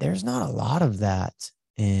 There's not a lot of that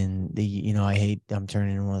in the, I'm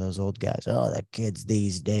turning into one of those old guys. Oh, that kids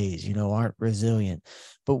these days, aren't resilient,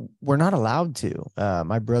 but we're not allowed to.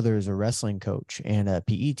 My brother is a wrestling coach and a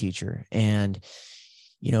PE teacher, and,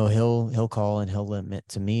 he'll call and he'll limit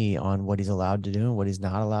to me on what he's allowed to do and what he's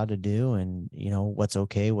not allowed to do. And, what's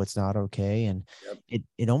okay, what's not okay. And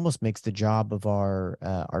it almost makes the job of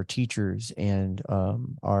our teachers and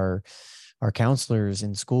our counselors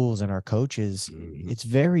in schools and our coaches, it's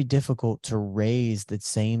very difficult to raise the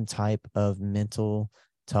same type of mental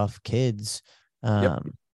tough kids. Have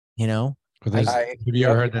you ever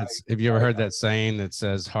heard that? Have you ever heard that saying that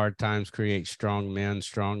says hard times create strong men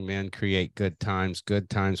create good times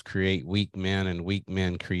create weak men, and weak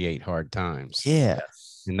men create hard times? Yeah.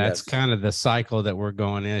 And that's kind of the cycle that we're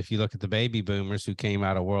going in. If you look at the baby boomers who came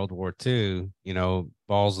out of World War II,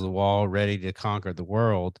 balls of the wall, ready to conquer the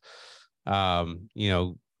world. Those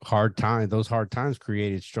hard times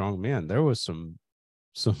created strong men. There was some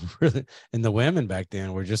really, and the women back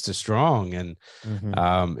then were just as strong, and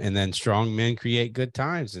and then strong men create good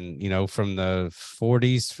times. And from the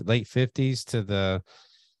 40s, late 50s to the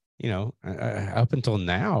up until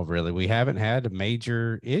now, really, we haven't had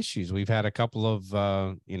major issues. We've had a couple of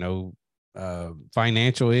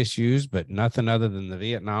financial issues, but nothing other than the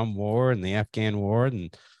Vietnam War and the Afghan War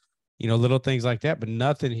and little things like that, but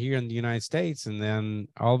nothing here in the United States. And then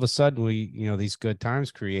all of a sudden these good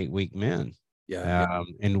times create weak men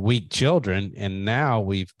and weak children. And now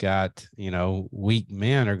we've got, weak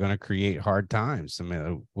men are going to create hard times. I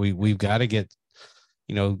mean, we've got to get,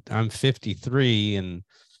 I'm 53, and,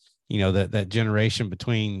 that generation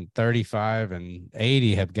between 35 and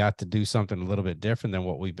 80 have got to do something a little bit different than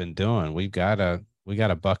what we've been doing. We got to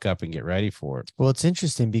buck up and get ready for it. Well, it's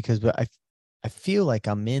interesting because I feel like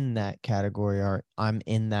I'm in that category, or I'm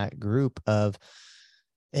in that group of,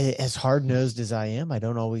 as hard-nosed as I am, I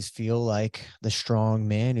don't always feel like the strong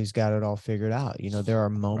man who's got it all figured out. There are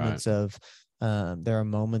moments of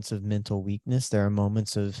mental weakness. There are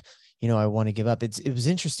moments of, I want to give up. It was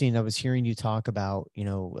interesting. I was hearing you talk about,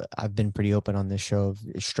 I've been pretty open on this show of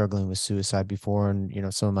struggling with suicide before,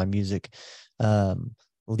 and, some of my music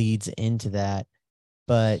leads into that.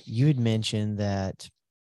 But you had mentioned that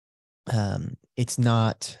it's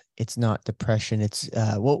not depression. It's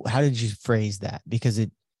how did you phrase that? Because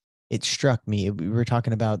it struck me. We were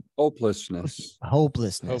talking about hopelessness.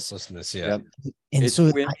 Yeah. And it's so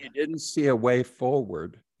when you didn't see a way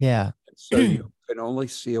forward. Yeah. So you can only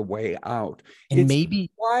see a way out. And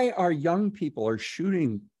maybe why our young people are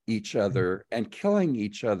shooting each other and killing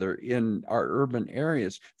each other in our urban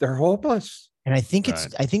areas. They're hopeless. And I think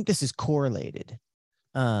I think this is correlated.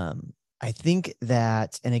 I think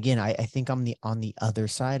that, and again, I think I'm on the other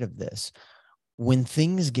side of this. When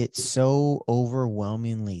things get so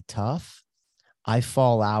overwhelmingly tough, I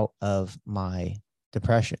fall out of my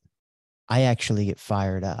depression. I actually get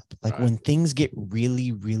fired up. Like when things get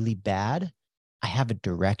really, really bad, I have a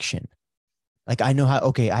direction. Like I know how,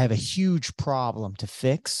 okay, I have a huge problem to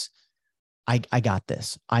fix. I got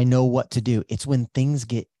this. I know what to do. It's when things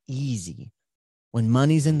get easy, when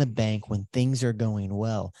money's in the bank, when things are going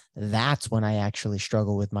well, that's when I actually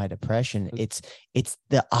struggle with my depression. It's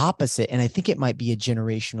the opposite. And I think it might be a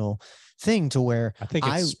generational thing to where I think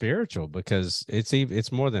it's spiritual, because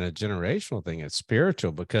it's more than a generational thing. It's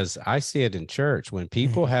spiritual, because I see it in church. When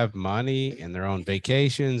people have money and they're on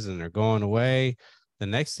vacations and they're going away, the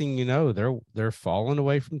next thing you know, they're falling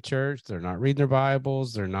away from church. They're not reading their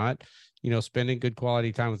Bibles. They're not, spending good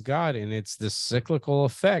quality time with God. And it's this cyclical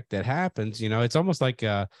effect that happens. It's almost like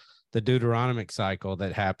the Deuteronomic cycle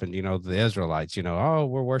that happened, the Israelites, oh,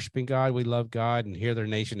 we're worshiping God. We love God. And here their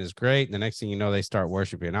nation is great. And the next thing you know, they start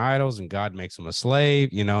worshiping idols and God makes them a slave,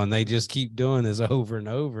 and they just keep doing this over and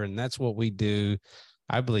over. And that's what we do,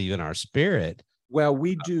 I believe, in our spirit. Well,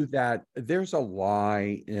 we do that. There's a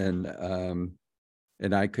lie in,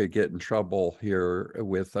 and I could get in trouble here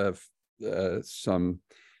with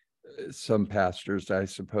some pastors, I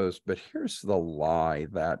suppose, but here's the lie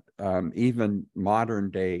that even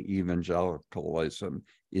modern day evangelicalism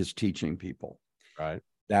is teaching people. Right.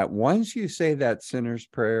 That once you say that sinner's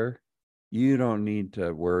prayer, you don't need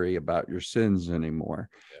to worry about your sins anymore.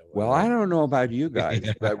 Yeah, well, I don't know about you guys,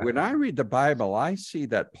 but when I read the Bible, I see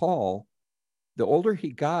that Paul, the older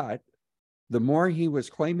he got, the more he was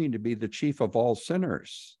claiming to be the chief of all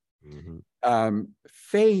sinners. Mm-hmm.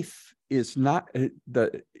 Faith is not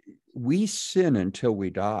we sin until we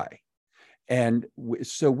die. And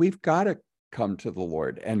so we've got to come to the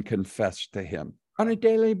Lord and confess to him on a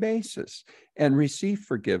daily basis and receive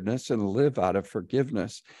forgiveness and live out of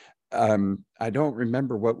forgiveness. I don't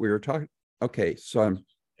remember what we were talking. Okay. So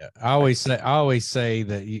I always say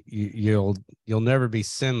that you'll never be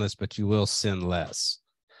sinless, but you will sin less,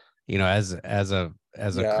 as a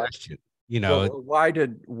Christian. Well, why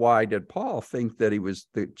did Paul think that he was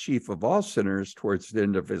the chief of all sinners towards the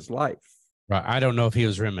end of his life? Right. I don't know if he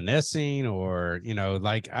was reminiscing or,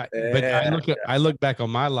 I look back on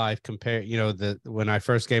my life, when I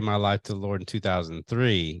first gave my life to the Lord in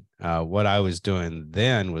 2003, what I was doing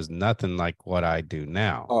then was nothing like what I do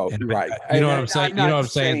now. Oh, right. You know what I'm saying? You know what I'm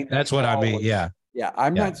saying? That's what I mean. Yeah. Yeah.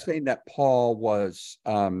 I'm not saying that Paul was,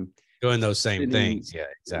 doing those same things. Yeah,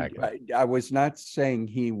 exactly. I was not saying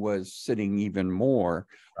he was sinning even more.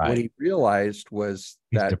 Right. What he realized was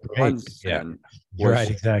that one sin was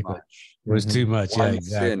exactly. Was too much. One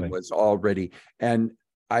sin was already. And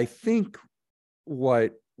I think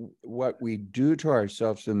what we do to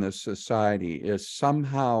ourselves in this society is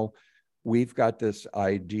somehow we've got this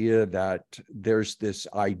idea that there's this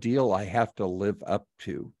ideal I have to live up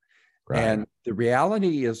to. Right. And the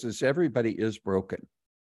reality is everybody is broken.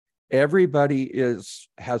 Everybody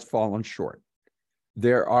has fallen short.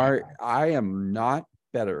 I am not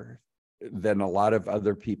better than a lot of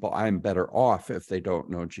other people. I'm better off if they don't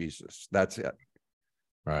know Jesus. That's it.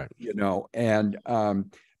 Right. And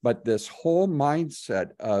but this whole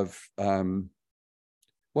mindset of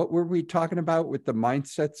what were we talking about with the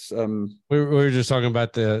mindsets? We were just talking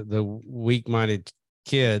about the weak-minded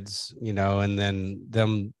kids, and then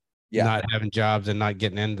them not having jobs and not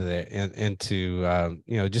getting into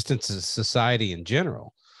just into society in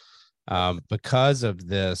general, because of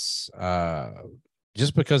this,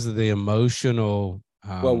 just because of the emotional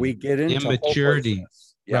we get into immaturity,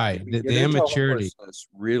 right? The immaturity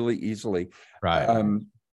really easily, right?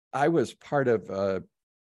 I was part of,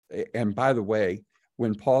 and by the way,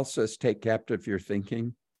 when Paul says take captive your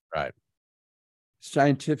thinking, right?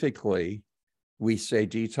 Scientifically, we say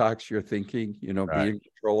detox your thinking, be in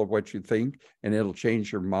control of what you think, and it'll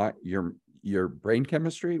change your mind, your brain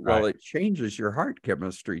chemistry. Right. Well, it changes your heart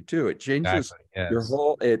chemistry too. It changes your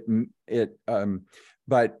whole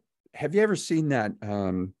but have you ever seen that?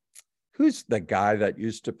 Who's the guy that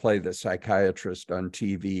used to play the psychiatrist on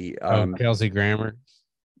TV? Kelsey Grammer.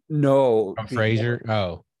 No, Fraser.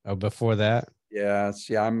 Oh, before that. Yeah.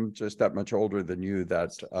 See, I'm just that much older than you.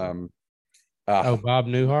 That Bob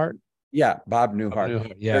Newhart. Yeah, Bob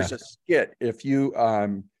Newhart. Yeah. There's a skit. If you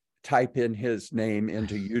type in his name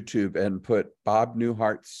into YouTube and put Bob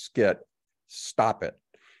Newhart skit, stop it.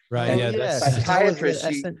 Right. And psychiatrist,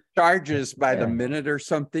 he charges by the minute or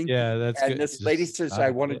something. Yeah, that's and good. This lady says, I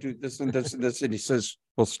want to do this and this and this. And he says,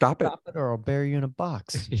 well, stop it. Stop it or I'll bury you in a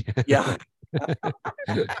box. Yeah.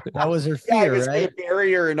 That was her fear, was right?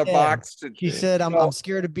 Bury her in a box. She said, I'm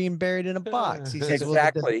scared of being buried in a box. He says,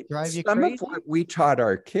 exactly. Well, drive you Some crazy? of what we taught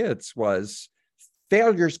our kids was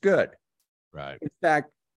failure's good. Right. In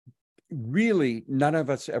fact, really, none of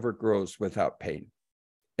us ever grows without pain.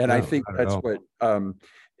 And I think that's what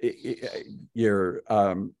your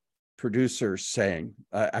producer's saying.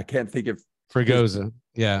 I can't think of Fregosa.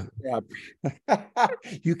 Yeah.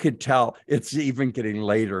 You could tell it's even getting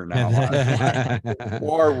later now.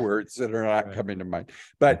 More words that are not coming to mind.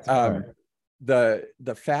 But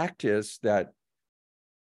the fact is that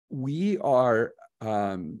we are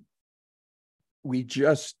we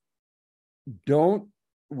just don't,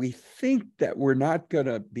 we think that we're not going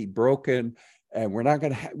to be broken and we're not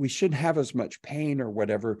going to we shouldn't have as much pain or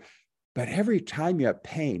whatever. But every time you have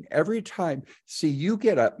pain, every time, see, you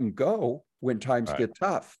get up and go when times get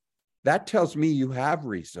tough. That tells me you have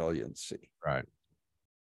resiliency. Right.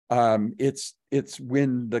 It's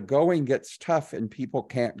when the going gets tough and people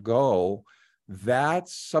can't go,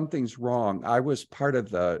 that's something's wrong. I was part of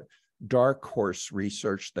the dark horse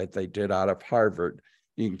research that they did out of Harvard.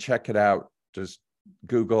 You can check it out. Just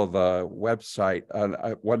Google the website.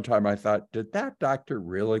 One time I thought, did that doctor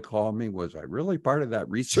really call me? Was I really part of that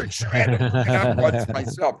research? Once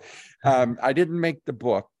myself. I didn't make the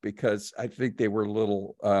book because I think they were a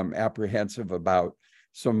little apprehensive about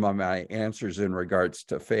some of my answers in regards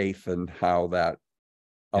to faith and how that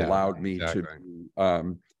allowed me to,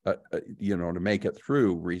 to make it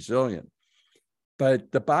through resilient.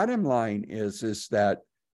 But the bottom line is that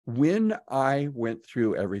when I went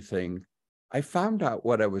through everything, I found out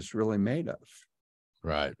what I was really made of.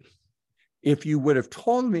 Right. If you would have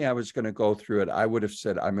told me I was going to go through it, I would have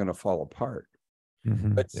said, I'm going to fall apart.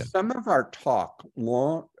 Mm-hmm. But some of our talk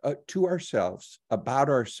to ourselves, about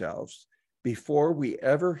ourselves, before we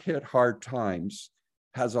ever hit hard times,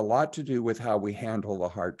 has a lot to do with how we handle the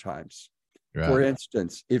hard times. Right. For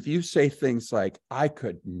instance, if you say things like, I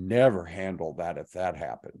could never handle that if that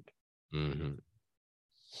happened. Mm-hmm.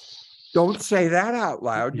 Don't say that out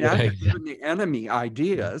loud. Now you're giving the enemy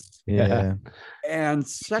ideas. Yeah. And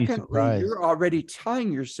secondly, you're already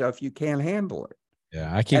telling yourself you can't handle it.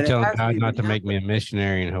 Yeah, I keep telling God not to make me a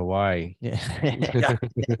missionary in Hawaii. Yeah.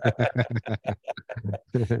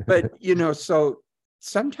 But, so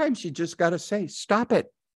sometimes you just got to say, stop it.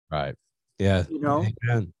 Right. Yeah.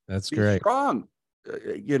 Amen. That's great. Strong,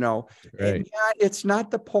 and it's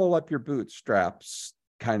not the pull up your bootstraps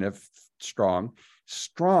kind of strong.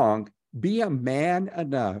 Be a man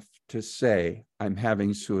enough to say, I'm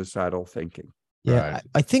having suicidal thinking. Yeah. Right.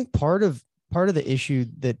 I think part of the issue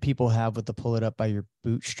that people have with the pull it up by your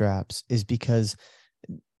bootstraps is because,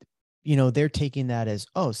 they're taking that as,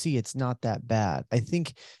 oh, see, it's not that bad. I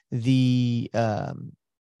think the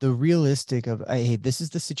realistic of, hey, this is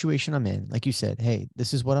the situation I'm in. Like you said, hey,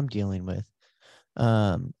 this is what I'm dealing with.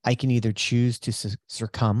 I can either choose to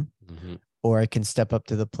succumb, mm-hmm. or I can step up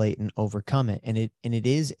to the plate and overcome it. And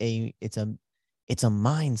it's a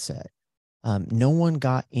mindset. No one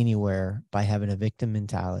got anywhere by having a victim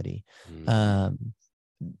mentality. But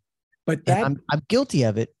I'm guilty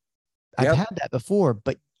of it. I've had that before,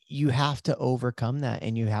 but you have to overcome that,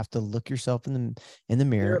 and you have to look yourself in the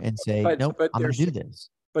mirror and say, nope, I'm going to do this.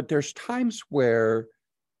 But there's times where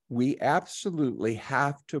we absolutely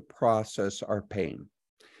have to process our pain.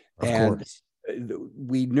 Of course.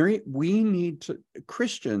 We need to,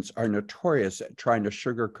 Christians are notorious at trying to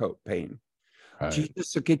sugarcoat pain. Right.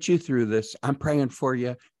 Jesus will get you through this. I'm praying for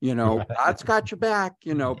you. God's got your back,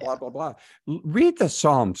 blah, blah, blah. Read the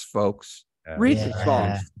Psalms, folks. Read the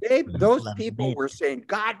Psalms. Those people were saying,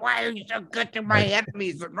 God, why are you so good to my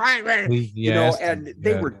enemies? And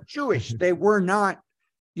they were Jewish. They were not,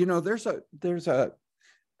 there's a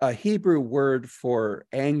Hebrew word for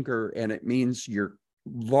anger, and it means your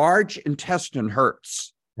large intestine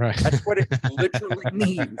hurts. Right. That's what it literally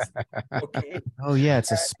means. Okay. Oh yeah,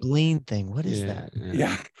 it's a spleen thing. What is that?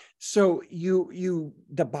 Yeah. So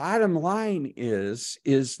the bottom line is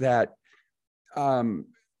that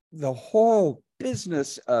the whole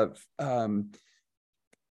business of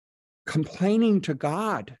complaining to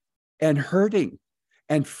God and hurting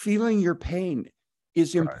and feeling your pain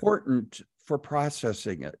is important for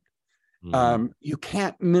processing it. Mm-hmm. You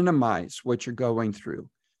can't minimize what you're going through.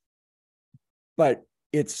 But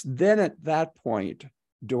it's then at that point,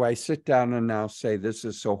 do I sit down and now say, this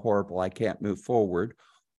is so horrible, I can't move forward?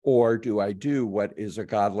 Or do I do what is a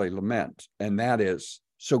godly lament? And that is,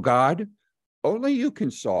 so God, only you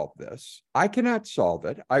can solve this. I cannot solve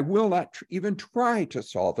it. I will not even try to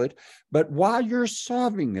solve it. But while you're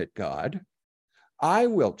solving it, God, I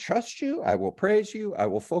will trust you. I will praise you. I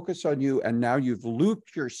will focus on you. And now you've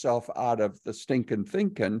looped yourself out of the stinking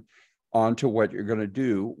thinking onto what you're going to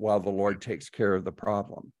do while the Lord takes care of the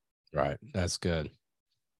problem. Right. That's good.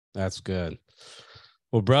 That's good.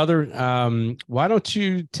 Well, brother, why don't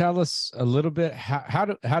you tell us a little bit, how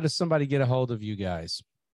does somebody get a hold of you guys?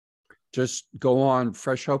 Just go on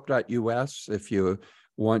freshhope.us. If you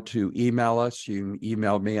want to email us, you can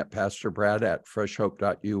email me at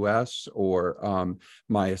pastorbrad@freshhope.us, or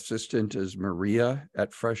my assistant is Maria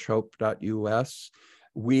at freshhope.us.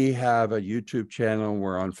 We have a YouTube channel.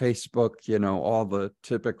 We're on Facebook, all the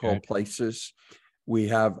typical places. We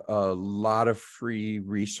have a lot of free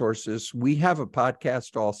resources. We have a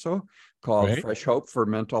podcast also called Fresh Hope for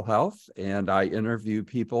Mental Health, and I interview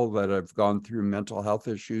people that have gone through mental health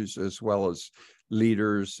issues, as well as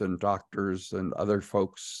leaders and doctors and other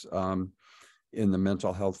folks in the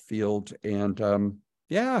mental health field. And I'd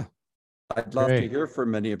love to hear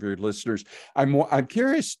from many of your listeners. I'm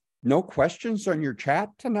curious, no questions on your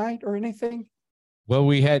chat tonight or anything? Well,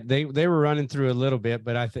 we had they were running through a little bit,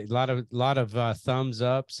 but I think a lot of thumbs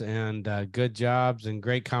ups and good jobs and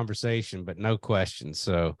great conversation, but no questions.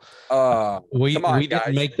 So we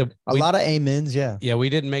didn't make a lot of amens. Yeah, we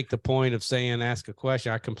didn't make the point of saying ask a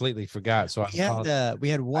question. I completely forgot. So we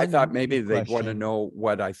had one. I thought maybe they'd want to know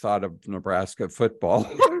what I thought of Nebraska football.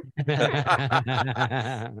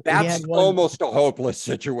 That's almost a hopeless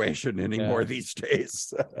situation anymore these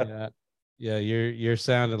days. Yeah, you're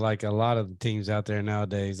sounding like a lot of the teams out there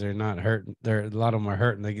nowadays. They're not hurting. A lot of them are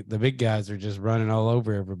hurting. The big guys are just running all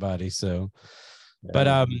over everybody. So, but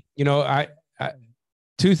I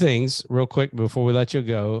two things real quick before we let you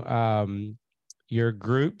go. Your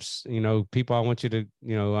groups, people, I want you to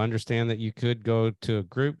understand that you could go to a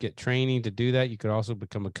group, get training to do that. You could also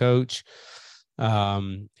become a coach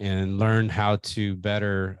and learn how to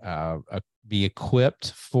better be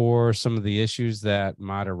equipped for some of the issues that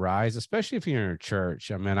might arise, especially if you're in a church.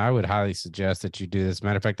 I mean, I would highly suggest that you do this.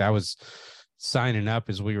 Matter of fact, I was signing up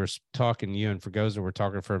as we were talking, you and Fregosa were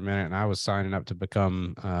talking for a minute, and I was signing up to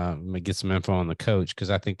become, get some info on the coach, because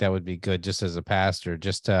I think that would be good just as a pastor,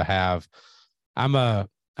 just to have, I'm a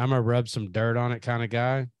rub some dirt on it kind of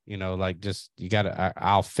guy, like just,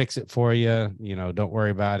 I'll fix it for you, don't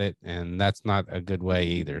worry about it. And that's not a good way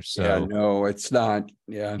either. So no, it's not.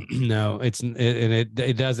 Yeah, no,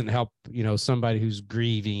 it doesn't help, somebody who's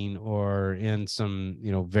grieving or in some,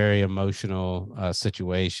 very emotional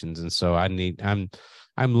situations. And so I'm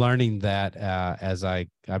learning that as I've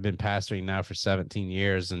been pastoring now for 17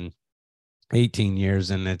 years and 18 years.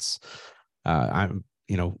 And it's,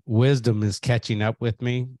 wisdom is catching up with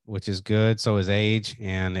me, which is good. So is age,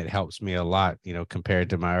 and it helps me a lot, compared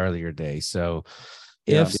to my earlier days. So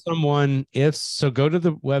go to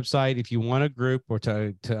the website if you want a group or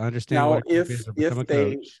to understand. Now, if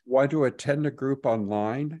they want to attend a group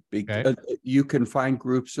online, you can find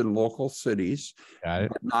groups in local cities. Got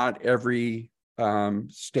it. But not every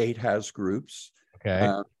state has groups.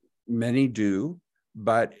 Okay. Many do.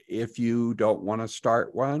 But if you don't want to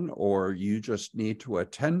start one, or you just need to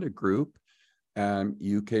attend a group,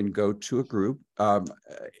 you can go to a group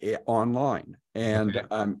online. And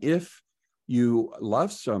if you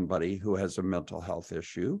love somebody who has a mental health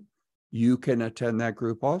issue, you can attend that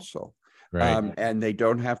group also. Right. And they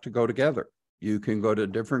don't have to go together. You can go to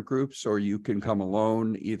different groups, or you can come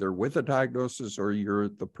alone, either with a diagnosis or you're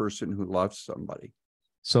the person who loves somebody.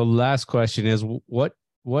 So last question is,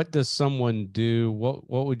 what does someone do?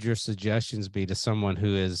 What would your suggestions be to someone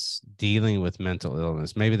who is dealing with mental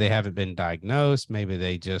illness? Maybe they haven't been diagnosed. Maybe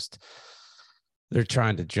they're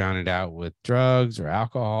trying to drown it out with drugs or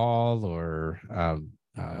alcohol or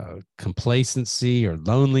complacency or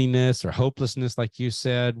loneliness or hopelessness, like you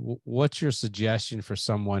said. What's your suggestion for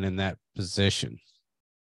someone in that position?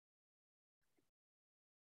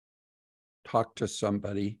 Talk to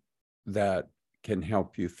somebody that can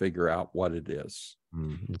help you figure out what it is.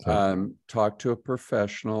 Okay. Talk to a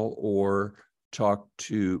professional, or go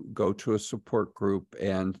to a support group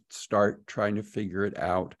and start trying to figure it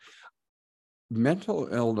out. Mental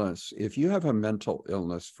illness, if you have a mental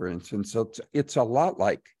illness, for instance, it's a lot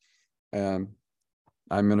like, I'm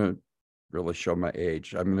going to really show my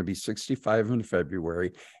age. I'm going to be 65 in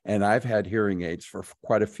February, and I've had hearing aids for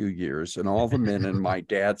quite a few years, and all the men in my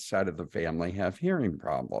dad's side of the family have hearing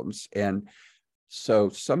problems. And so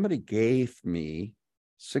somebody gave me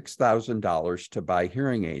 $6,000 to buy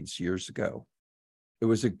hearing aids years ago. It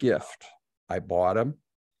was a gift. I bought them.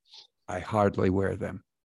 I hardly wear them.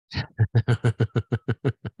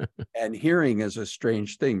 And hearing is a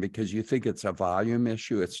strange thing because you think it's a volume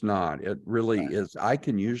issue. It's not. It really is. I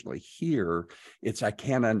can usually hear. I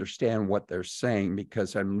can't understand what they're saying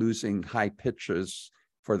because I'm losing high pitches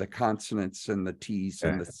for the consonants and the T's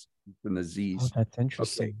and the Z's. Oh, that's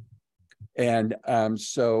interesting. Okay. And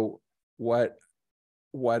so what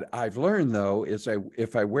I've learned though is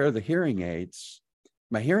if I wear the hearing aids,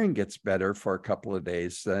 my hearing gets better for a couple of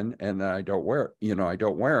days then, and then I don't wear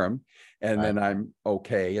them, and then I'm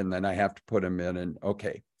okay, and then I have to put them in, and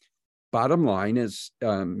okay. Bottom line is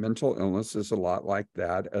mental illness is a lot like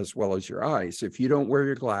that, as well as your eyes. If you don't wear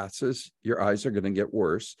your glasses, your eyes are going to get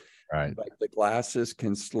worse. Right. But the glasses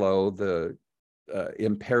can slow the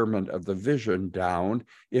impairment of the vision down,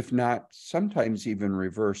 if not sometimes even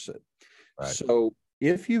reverse it. Right. So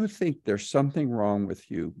if you think there's something wrong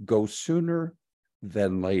with you, go sooner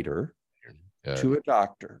than later to a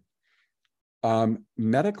doctor.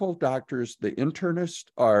 Medical doctors, the internists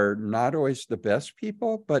are not always the best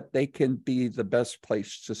people, but they can be the best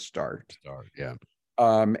place to start. Yeah.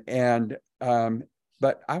 But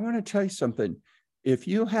I want to tell you something. If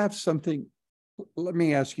you have something, let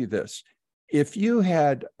me ask you this. If you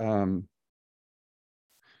had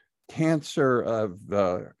cancer of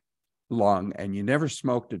the lung and you never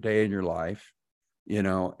smoked a day in your life,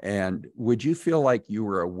 and would you feel like you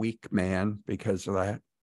were a weak man because of that?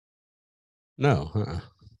 No.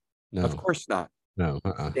 No. Of course not. No.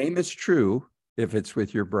 Same is true if it's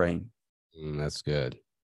with your brain. That's good.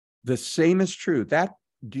 The same is true.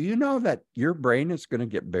 Do you know that your brain is going to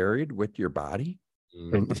get buried with your body?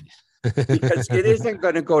 Because it isn't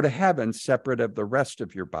going to go to heaven separate of the rest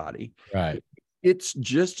of your body. Right. It's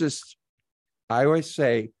just as I always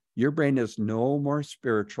say, your brain is no more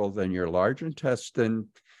spiritual than your large intestine.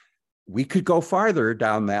 We could go farther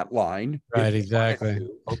down that line. Right, exactly.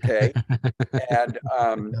 Okay. And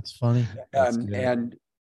that's funny. And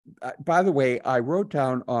by the way, I wrote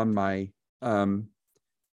down on my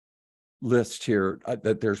list here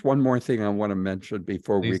that there's one more thing I want to mention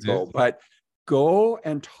before we go, but go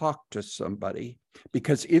and talk to somebody,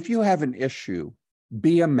 because if you have an issue,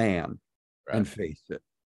 be a man and face it.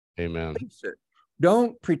 Amen. Face it.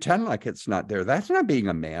 Don't pretend like it's not there. That's not being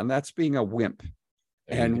a man. That's being a wimp.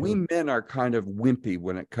 And we men are kind of wimpy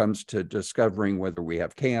when it comes to discovering whether we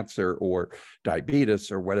have cancer or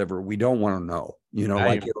diabetes or whatever. We don't want to know,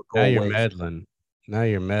 it'll go away. Now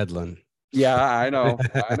you're meddling. Yeah, I know.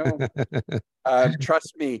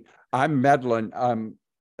 Trust me, I'm meddling. To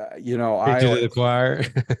the choir.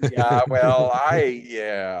 Yeah, well,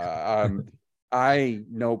 I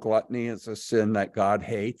know gluttony is a sin that God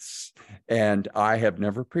hates, and I have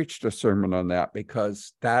never preached a sermon on that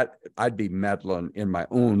because I'd be meddling in my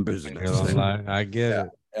own business. I get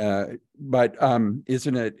it. But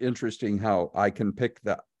isn't it interesting how I can pick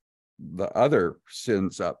the other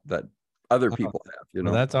sins up that other people have?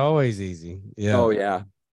 Well, that's always easy. Yeah. Oh yeah.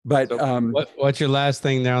 But so what's your last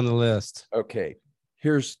thing there on the list? Okay,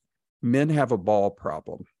 men have a ball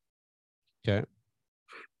problem. Okay.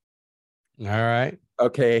 All right.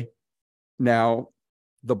 Okay. Now,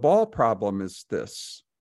 the ball problem is this.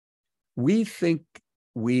 We think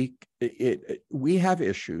we have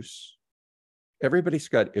issues. Everybody's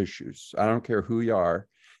got issues. I don't care who you are.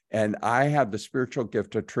 And I have the spiritual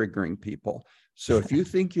gift of triggering people. So if you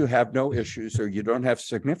think you have no issues or you don't have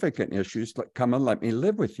significant issues, come and let me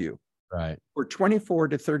live with you. Right. For 24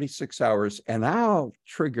 to 36 hours, and I'll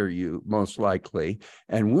trigger you most likely,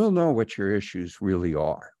 and we'll know what your issues really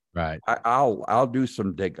are. Right. I'll do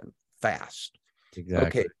some digging fast. Exactly.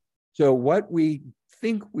 Okay. So what we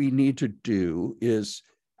think we need to do is,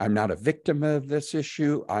 I'm not a victim of this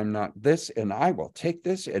issue. I'm not this, and I will take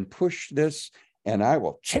this and push this, and I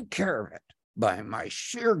will take care of it by my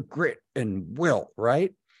sheer grit and will.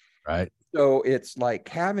 Right. Right. So it's like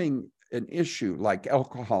having an issue like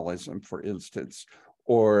alcoholism, for instance,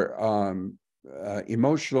 or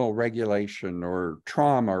emotional regulation or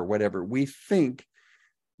trauma or whatever. We think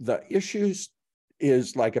the issues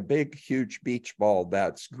is like a big, huge beach ball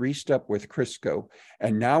that's greased up with Crisco.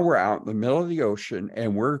 And now we're out in the middle of the ocean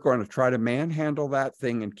and we're going to try to manhandle that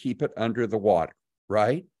thing and keep it under the water,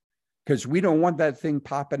 right? Because we don't want that thing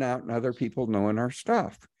popping out and other people knowing our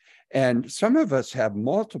stuff. And some of us have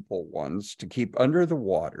multiple ones to keep under the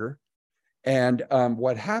water. And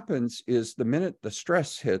what happens is the minute the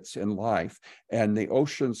stress hits in life and the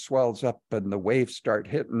ocean swells up and the waves start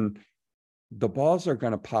hitting, the balls are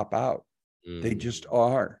going to pop out. They just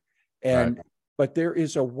are. But there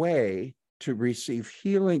is a way to receive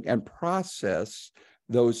healing and process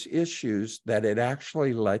those issues that it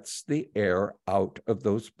actually lets the air out of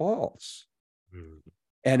those balls.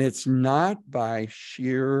 And it's not by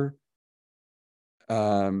sheer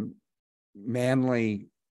manly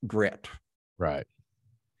grit. Right.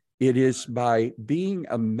 It is by being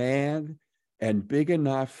a man and big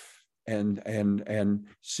enough and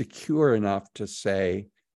secure enough to say,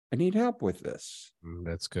 I need help with this.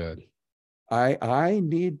 That's good. I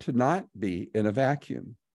need to not be in a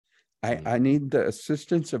vacuum. I need the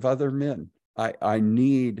assistance of other men. I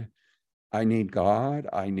need God.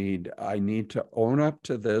 I need to own up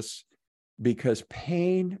to this, because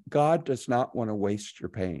pain, God does not want to waste your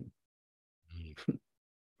pain.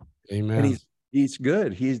 Amen. And he's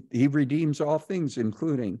good. He redeems all things,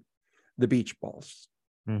 including the beach balls.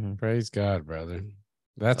 Mm-hmm. Praise God, brother.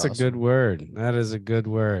 That's awesome. A good word. That is a good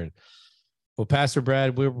word. Well, Pastor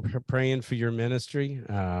Brad, we're praying for your ministry.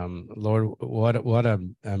 Lord, what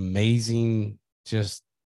an amazing just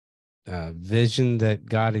vision that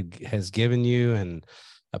God has given you, and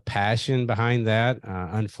a passion behind that.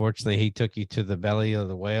 Unfortunately, he took you to the belly of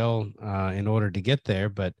the whale in order to get there.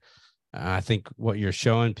 But I think what you're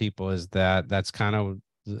showing people is that that's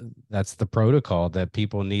the protocol that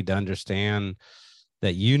people need to understand,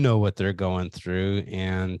 that you know what they're going through,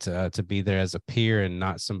 and to be there as a peer and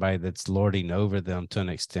not somebody that's lording over them to an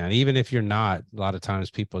extent. Even if you're not, a lot of times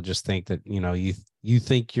people just think that, you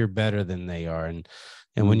think you're better than they are.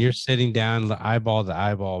 And when you're sitting down eyeball to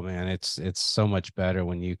eyeball, man, it's so much better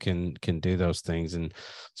when you can do those things. And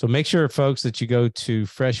so make sure, folks, that you go to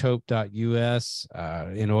freshhope.us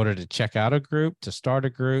in order to check out a group, to start a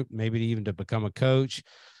group, maybe even to become a coach.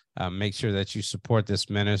 Make sure that you support this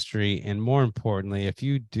ministry. And more importantly, if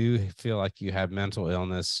you do feel like you have mental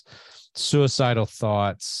illness, suicidal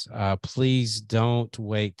thoughts, please don't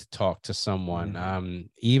wait to talk to someone.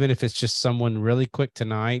 Even if it's just someone really quick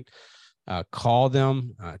tonight, call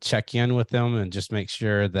them, check in with them, and just make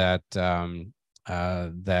sure that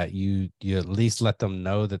that you at least let them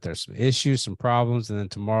know that there's some issues, some problems. And then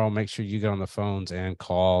tomorrow, make sure you get on the phones and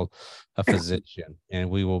call a physician, and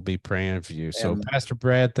we will be praying for you. So, Pastor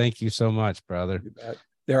Brad, thank you so much, brother.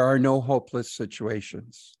 There are no hopeless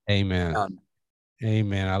situations. Amen.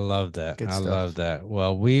 Amen. I love that. Good stuff. Love that.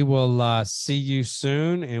 Well, we will see you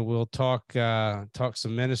soon, and we'll talk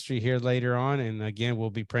some ministry here later on. And again,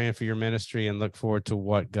 we'll be praying for your ministry and look forward to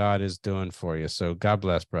what God is doing for you. So God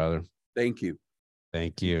bless, brother. Thank you.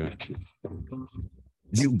 Thank you.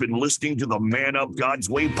 You've been listening to the Man Up God's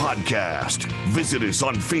Way podcast. Visit us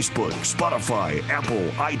on Facebook, Spotify, Apple,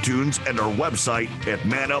 iTunes, and our website at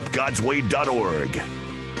manupgodsway.org.